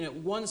looking at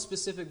one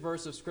specific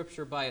verse of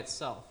Scripture by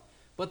itself.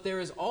 But there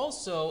is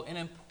also an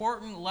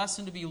important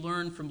lesson to be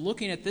learned from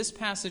looking at this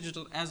passage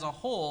as a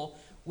whole,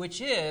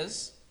 which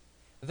is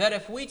that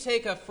if we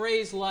take a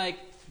phrase like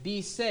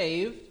be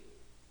saved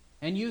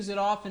and use it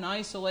off in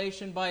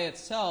isolation by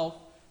itself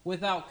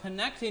without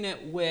connecting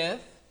it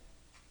with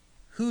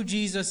who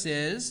Jesus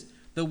is,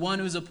 the one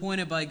who is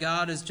appointed by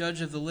God as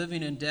judge of the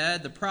living and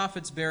dead, the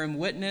prophets bear him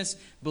witness,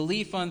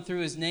 belief on through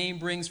his name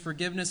brings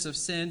forgiveness of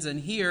sins,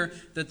 and here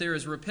that there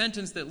is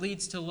repentance that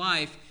leads to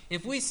life.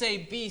 If we say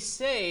be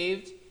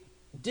saved,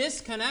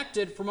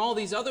 disconnected from all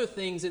these other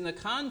things in the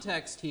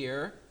context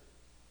here,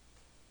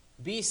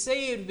 be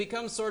saved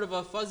becomes sort of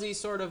a fuzzy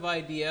sort of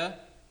idea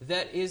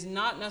that is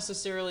not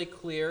necessarily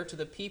clear to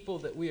the people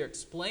that we are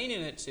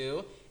explaining it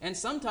to, and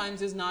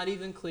sometimes is not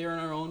even clear in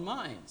our own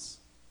minds.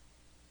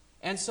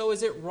 And so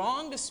is it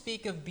wrong to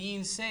speak of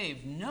being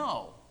saved?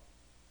 No.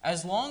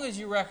 As long as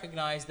you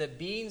recognize that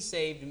being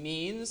saved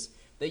means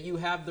that you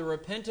have the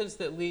repentance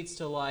that leads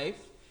to life,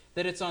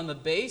 that it's on the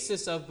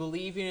basis of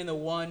believing in the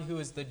one who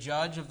is the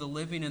judge of the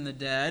living and the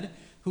dead,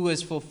 who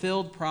has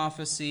fulfilled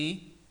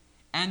prophecy,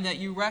 and that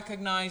you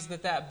recognize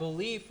that that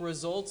belief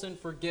results in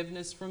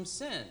forgiveness from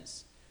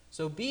sins.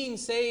 So being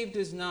saved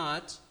is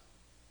not,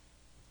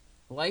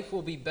 life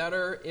will be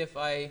better if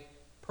I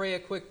pray a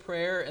quick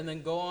prayer and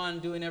then go on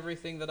doing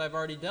everything that I've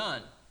already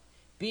done.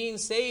 Being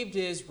saved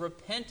is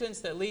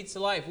repentance that leads to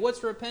life.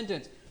 What's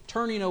repentance?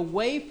 Turning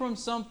away from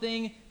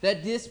something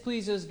that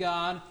displeases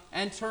God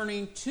and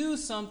turning to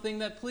something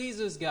that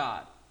pleases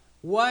God.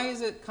 Why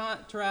is it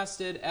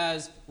contrasted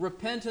as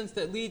repentance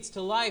that leads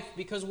to life?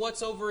 Because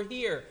what's over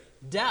here?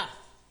 Death.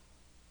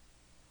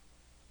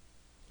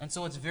 And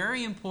so it's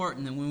very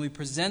important that when we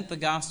present the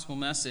gospel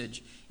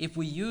message, if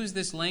we use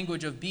this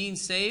language of being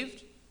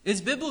saved,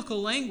 it's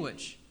biblical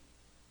language.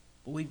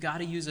 But we've got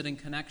to use it in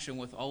connection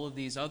with all of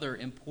these other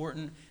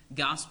important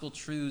gospel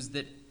truths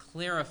that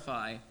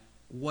clarify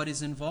what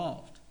is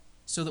involved,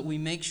 so that we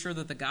make sure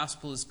that the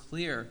gospel is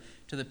clear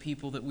to the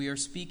people that we are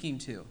speaking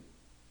to.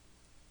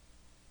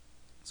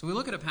 So we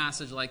look at a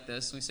passage like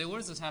this and we say, what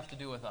does this have to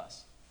do with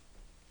us?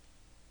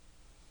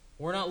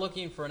 We're not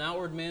looking for an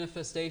outward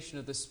manifestation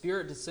of the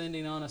Spirit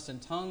descending on us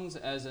in tongues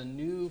as a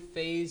new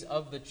phase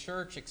of the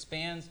church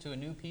expands to a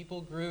new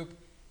people group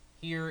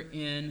here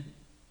in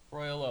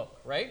Royal Oak,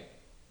 right?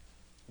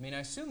 I mean, I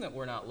assume that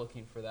we're not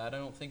looking for that. I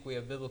don't think we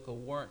have biblical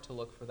warrant to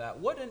look for that.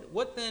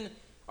 What then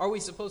are we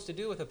supposed to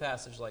do with a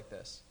passage like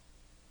this?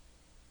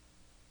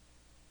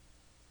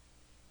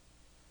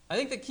 I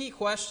think the key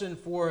question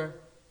for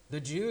the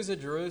Jews at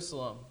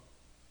Jerusalem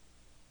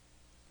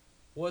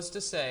was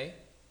to say,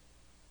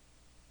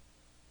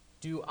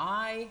 do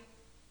I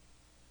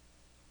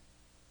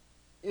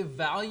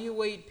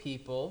evaluate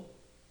people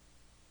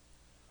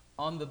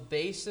on the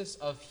basis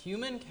of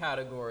human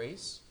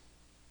categories,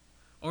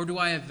 or do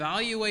I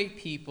evaluate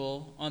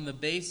people on the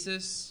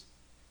basis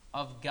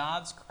of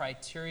God's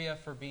criteria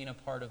for being a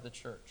part of the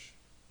church?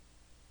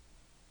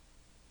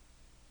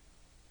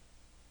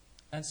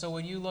 And so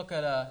when you look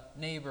at a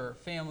neighbor,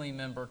 family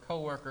member,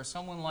 coworker,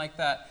 someone like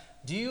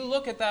that, do you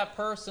look at that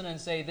person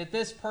and say that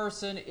this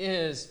person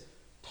is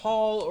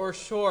tall or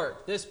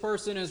short, this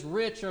person is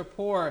rich or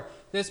poor,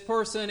 this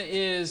person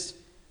is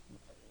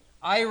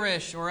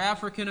Irish or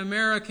African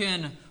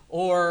American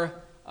or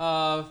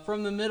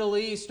from the Middle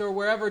East or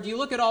wherever? Do you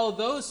look at all of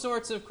those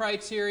sorts of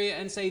criteria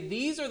and say,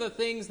 these are the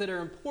things that are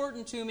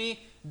important to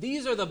me,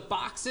 these are the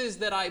boxes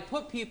that I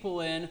put people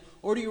in?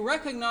 Or do you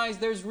recognize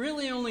there's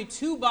really only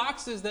two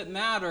boxes that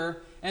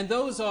matter, and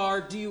those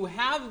are, do you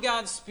have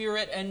God's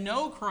Spirit and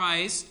know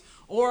Christ,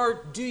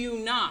 or do you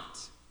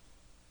not?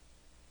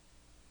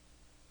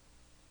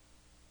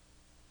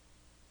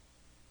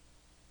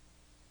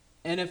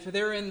 And if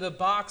they're in the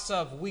box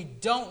of, we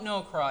don't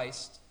know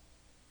Christ,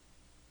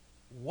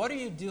 what are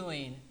you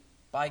doing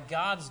by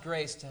God's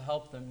grace to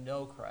help them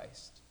know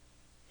Christ?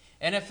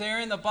 And if they're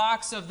in the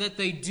box of that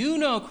they do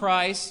know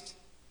Christ,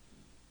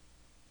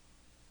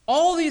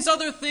 all these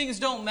other things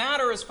don't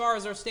matter as far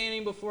as our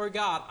standing before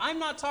God. I'm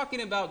not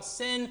talking about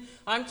sin.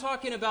 I'm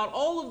talking about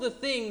all of the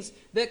things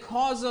that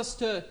cause us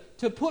to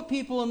put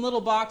people in little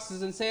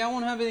boxes and say, I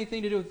won't have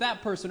anything to do with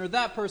that person or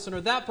that person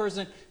or that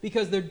person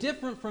because they're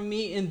different from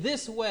me in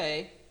this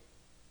way.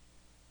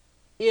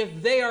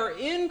 If they are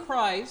in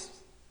Christ,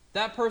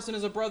 that person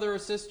is a brother or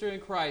sister in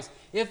Christ.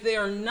 If they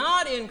are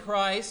not in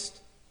Christ,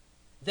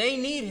 they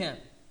need Him.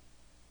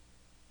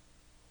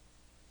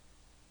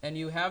 And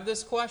you have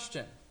this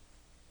question.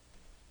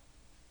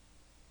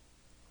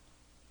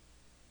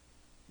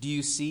 Do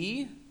you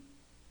see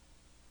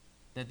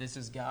that this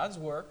is God's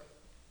work?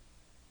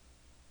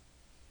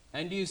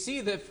 And do you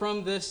see that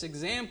from this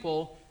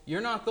example, you're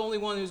not the only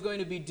one who's going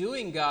to be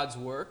doing God's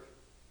work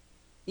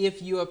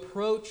if you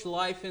approach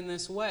life in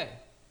this way?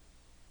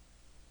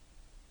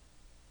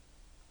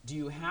 Do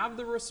you have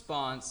the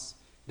response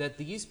that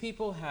these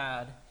people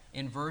had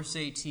in verse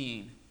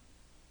 18?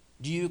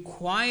 Do you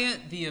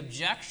quiet the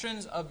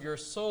objections of your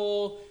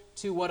soul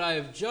to what I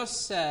have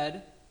just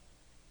said?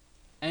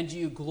 And do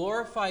you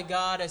glorify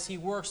God as He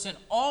works in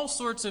all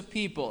sorts of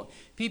people?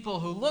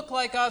 People who look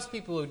like us,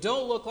 people who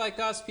don't look like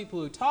us, people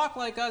who talk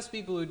like us,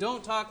 people who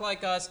don't talk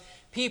like us,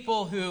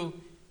 people who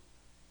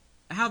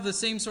have the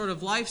same sort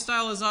of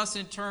lifestyle as us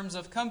in terms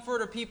of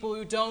comfort, or people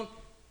who don't.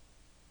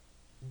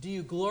 Do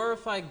you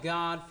glorify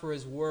God for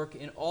His work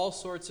in all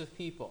sorts of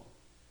people?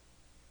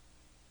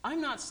 I'm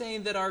not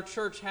saying that our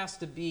church has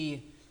to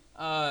be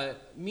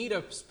meet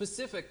a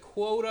specific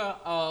quota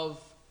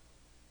of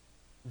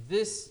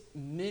this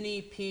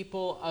many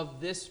people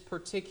of this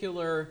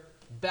particular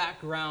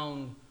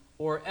background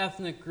or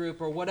ethnic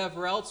group or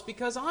whatever else,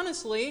 because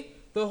honestly,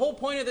 the whole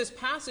point of this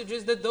passage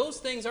is that those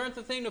things aren't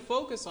the thing to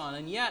focus on.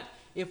 And yet,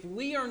 if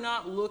we are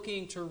not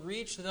looking to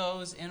reach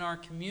those in our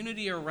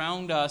community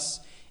around us,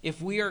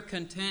 if we are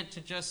content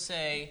to just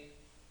say,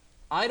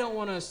 I don't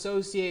want to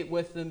associate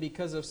with them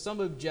because of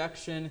some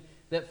objection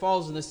that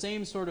falls in the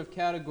same sort of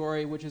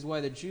category, which is why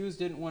the Jews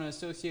didn't want to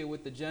associate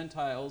with the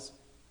Gentiles.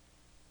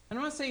 And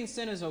I'm not saying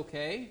sin is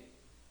okay.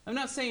 I'm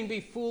not saying be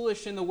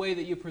foolish in the way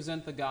that you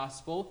present the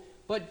gospel.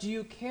 But do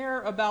you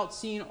care about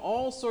seeing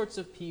all sorts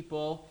of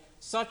people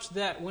such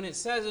that when it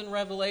says in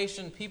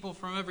Revelation, people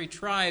from every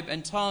tribe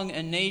and tongue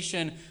and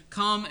nation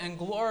come and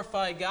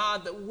glorify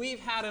God, that we've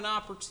had an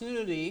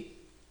opportunity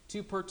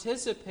to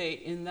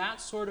participate in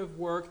that sort of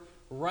work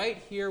right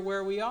here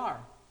where we are?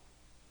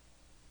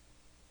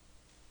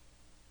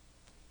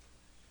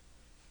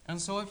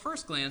 And so at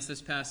first glance,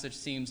 this passage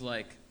seems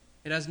like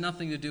it has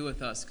nothing to do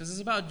with us, because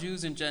it's about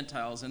Jews and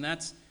Gentiles, and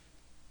that's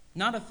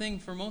not a thing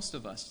for most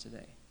of us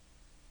today.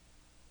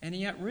 And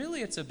yet,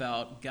 really, it's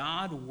about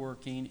God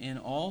working in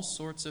all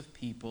sorts of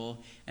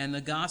people, and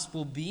the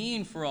gospel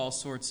being for all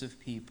sorts of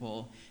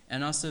people,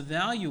 and us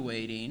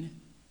evaluating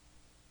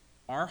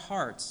our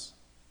hearts,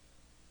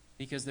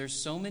 because there's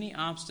so many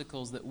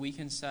obstacles that we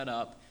can set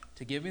up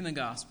to giving the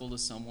gospel to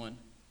someone,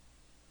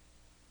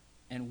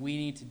 and we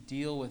need to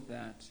deal with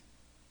that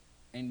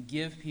and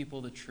give people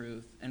the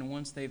truth. And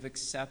once they've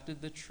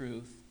accepted the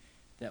truth,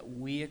 that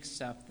we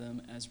accept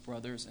them as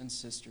brothers and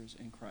sisters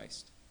in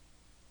Christ.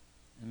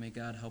 And may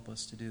God help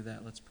us to do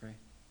that. Let's pray.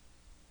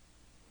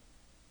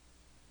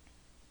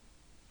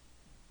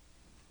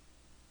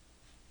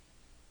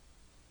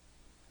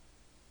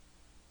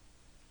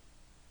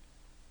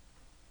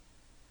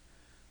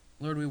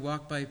 Lord, we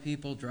walk by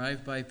people,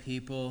 drive by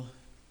people,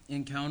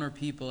 encounter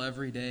people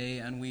every day,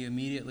 and we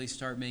immediately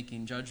start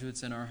making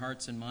judgments in our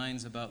hearts and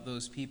minds about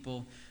those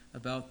people,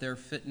 about their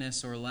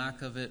fitness or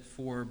lack of it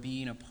for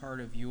being a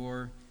part of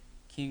your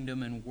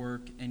kingdom and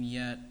work. And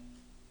yet,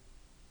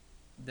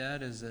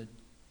 that is a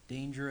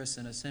dangerous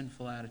and a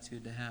sinful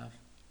attitude to have.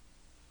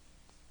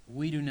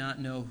 We do not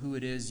know who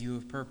it is you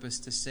have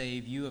purposed to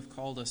save. You have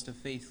called us to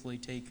faithfully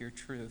take your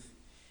truth.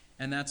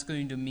 And that's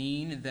going to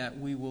mean that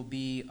we will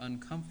be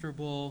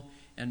uncomfortable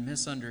and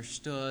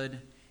misunderstood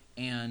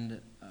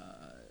and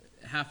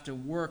have to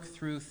work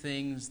through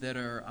things that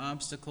are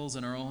obstacles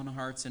in our own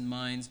hearts and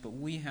minds, but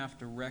we have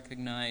to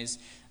recognize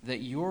that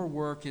your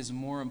work is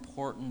more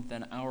important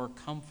than our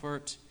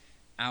comfort,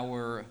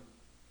 our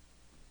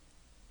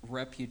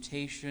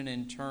reputation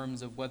in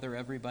terms of whether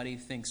everybody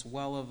thinks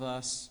well of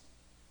us,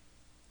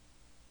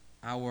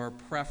 our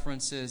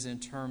preferences in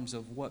terms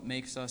of what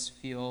makes us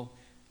feel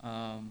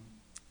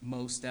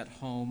most at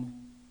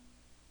home.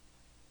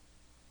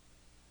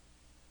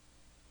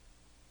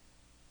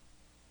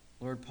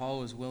 Lord, Paul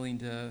was willing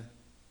to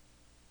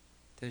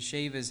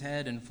shave his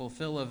head and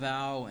fulfill a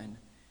vow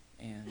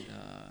and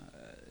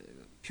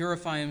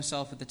purify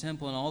himself at the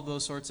temple and all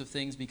those sorts of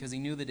things, because he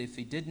knew that if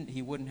he didn't,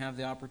 he wouldn't have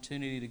the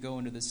opportunity to go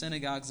into the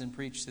synagogues and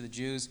preach to the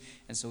Jews.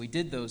 And so he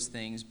did those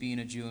things, being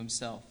a Jew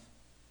himself.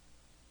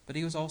 But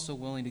he was also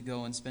willing to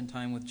go and spend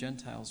time with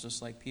Gentiles,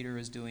 just like Peter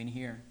is doing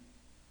here.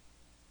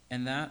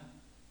 And that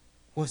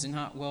was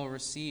not well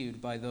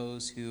received by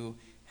those who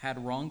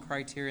had wrong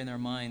criteria in their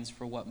minds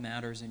for what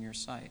matters in your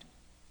sight.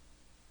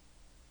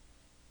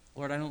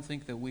 Lord, I don't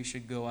think that we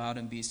should go out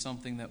and be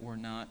something that we're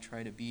not,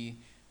 try to be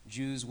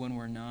Jews when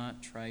we're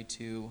not, try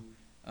to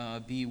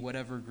be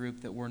whatever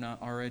group that we're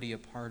not already a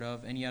part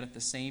of, and yet at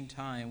the same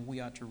time, we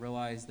ought to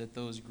realize that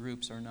those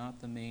groups are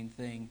not the main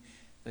thing.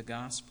 The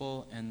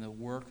gospel and the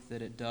work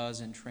that it does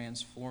in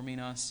transforming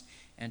us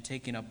and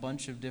taking a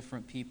bunch of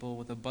different people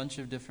with a bunch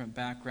of different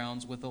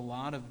backgrounds, with a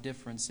lot of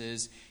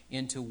differences,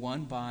 into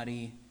one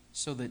body,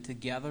 so that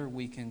together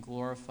we can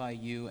glorify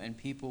you and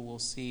people will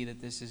see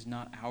that this is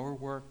not our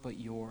work but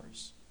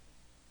yours.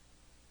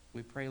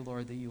 We pray,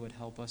 Lord, that you would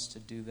help us to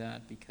do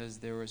that, because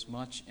there is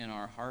much in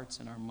our hearts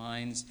and our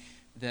minds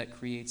that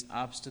creates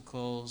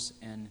obstacles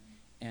and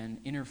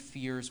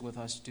interferes with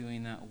us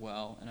doing that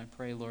well. And I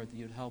pray, Lord, that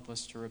you'd help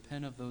us to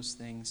repent of those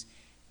things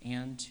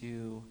and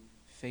to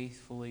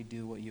faithfully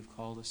do what you've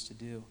called us to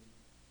do.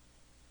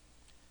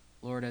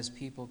 Lord, as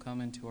people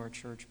come into our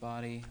church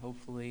body,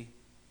 hopefully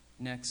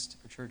next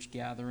church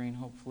gathering,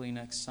 hopefully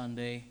next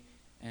Sunday,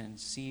 and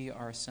see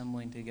our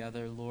assembling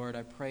together, Lord,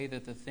 I pray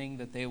that the thing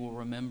that they will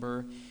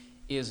remember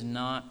is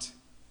not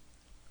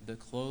the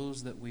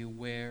clothes that we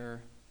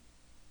wear,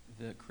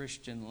 the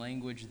Christian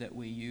language that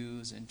we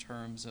use in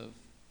terms of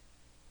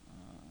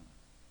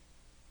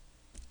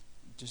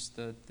just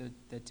the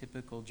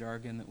typical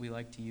jargon that we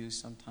like to use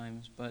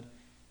sometimes, but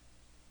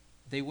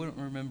they wouldn't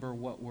remember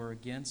what we're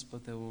against,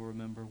 but they will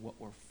remember what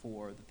we're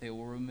for, that they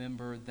will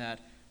remember that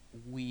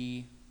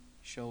we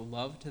show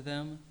love to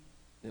them,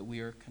 that we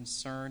are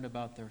concerned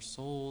about their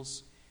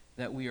souls,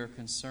 that we are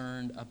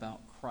concerned about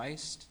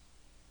Christ,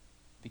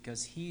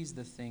 because he's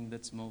the thing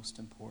that's most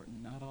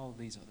important, not all of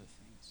these other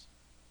things.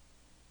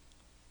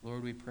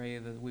 Lord, we pray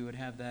that we would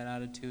have that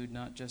attitude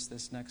not just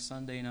this next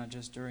Sunday, not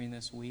just during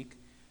this week,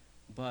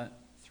 but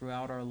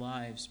throughout our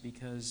lives,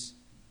 because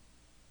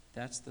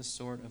that's the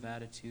sort of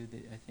attitude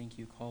that I think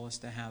you call us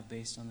to have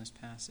based on this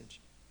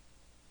passage.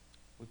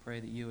 We pray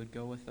that you would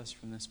go with us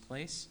from this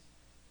place.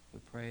 We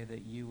pray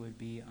that you would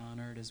be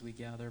honored as we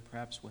gather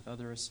perhaps with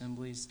other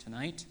assemblies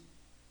tonight,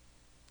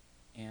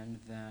 and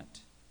that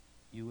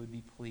you would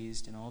be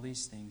pleased in all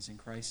these things. In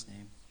Christ's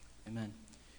name, amen.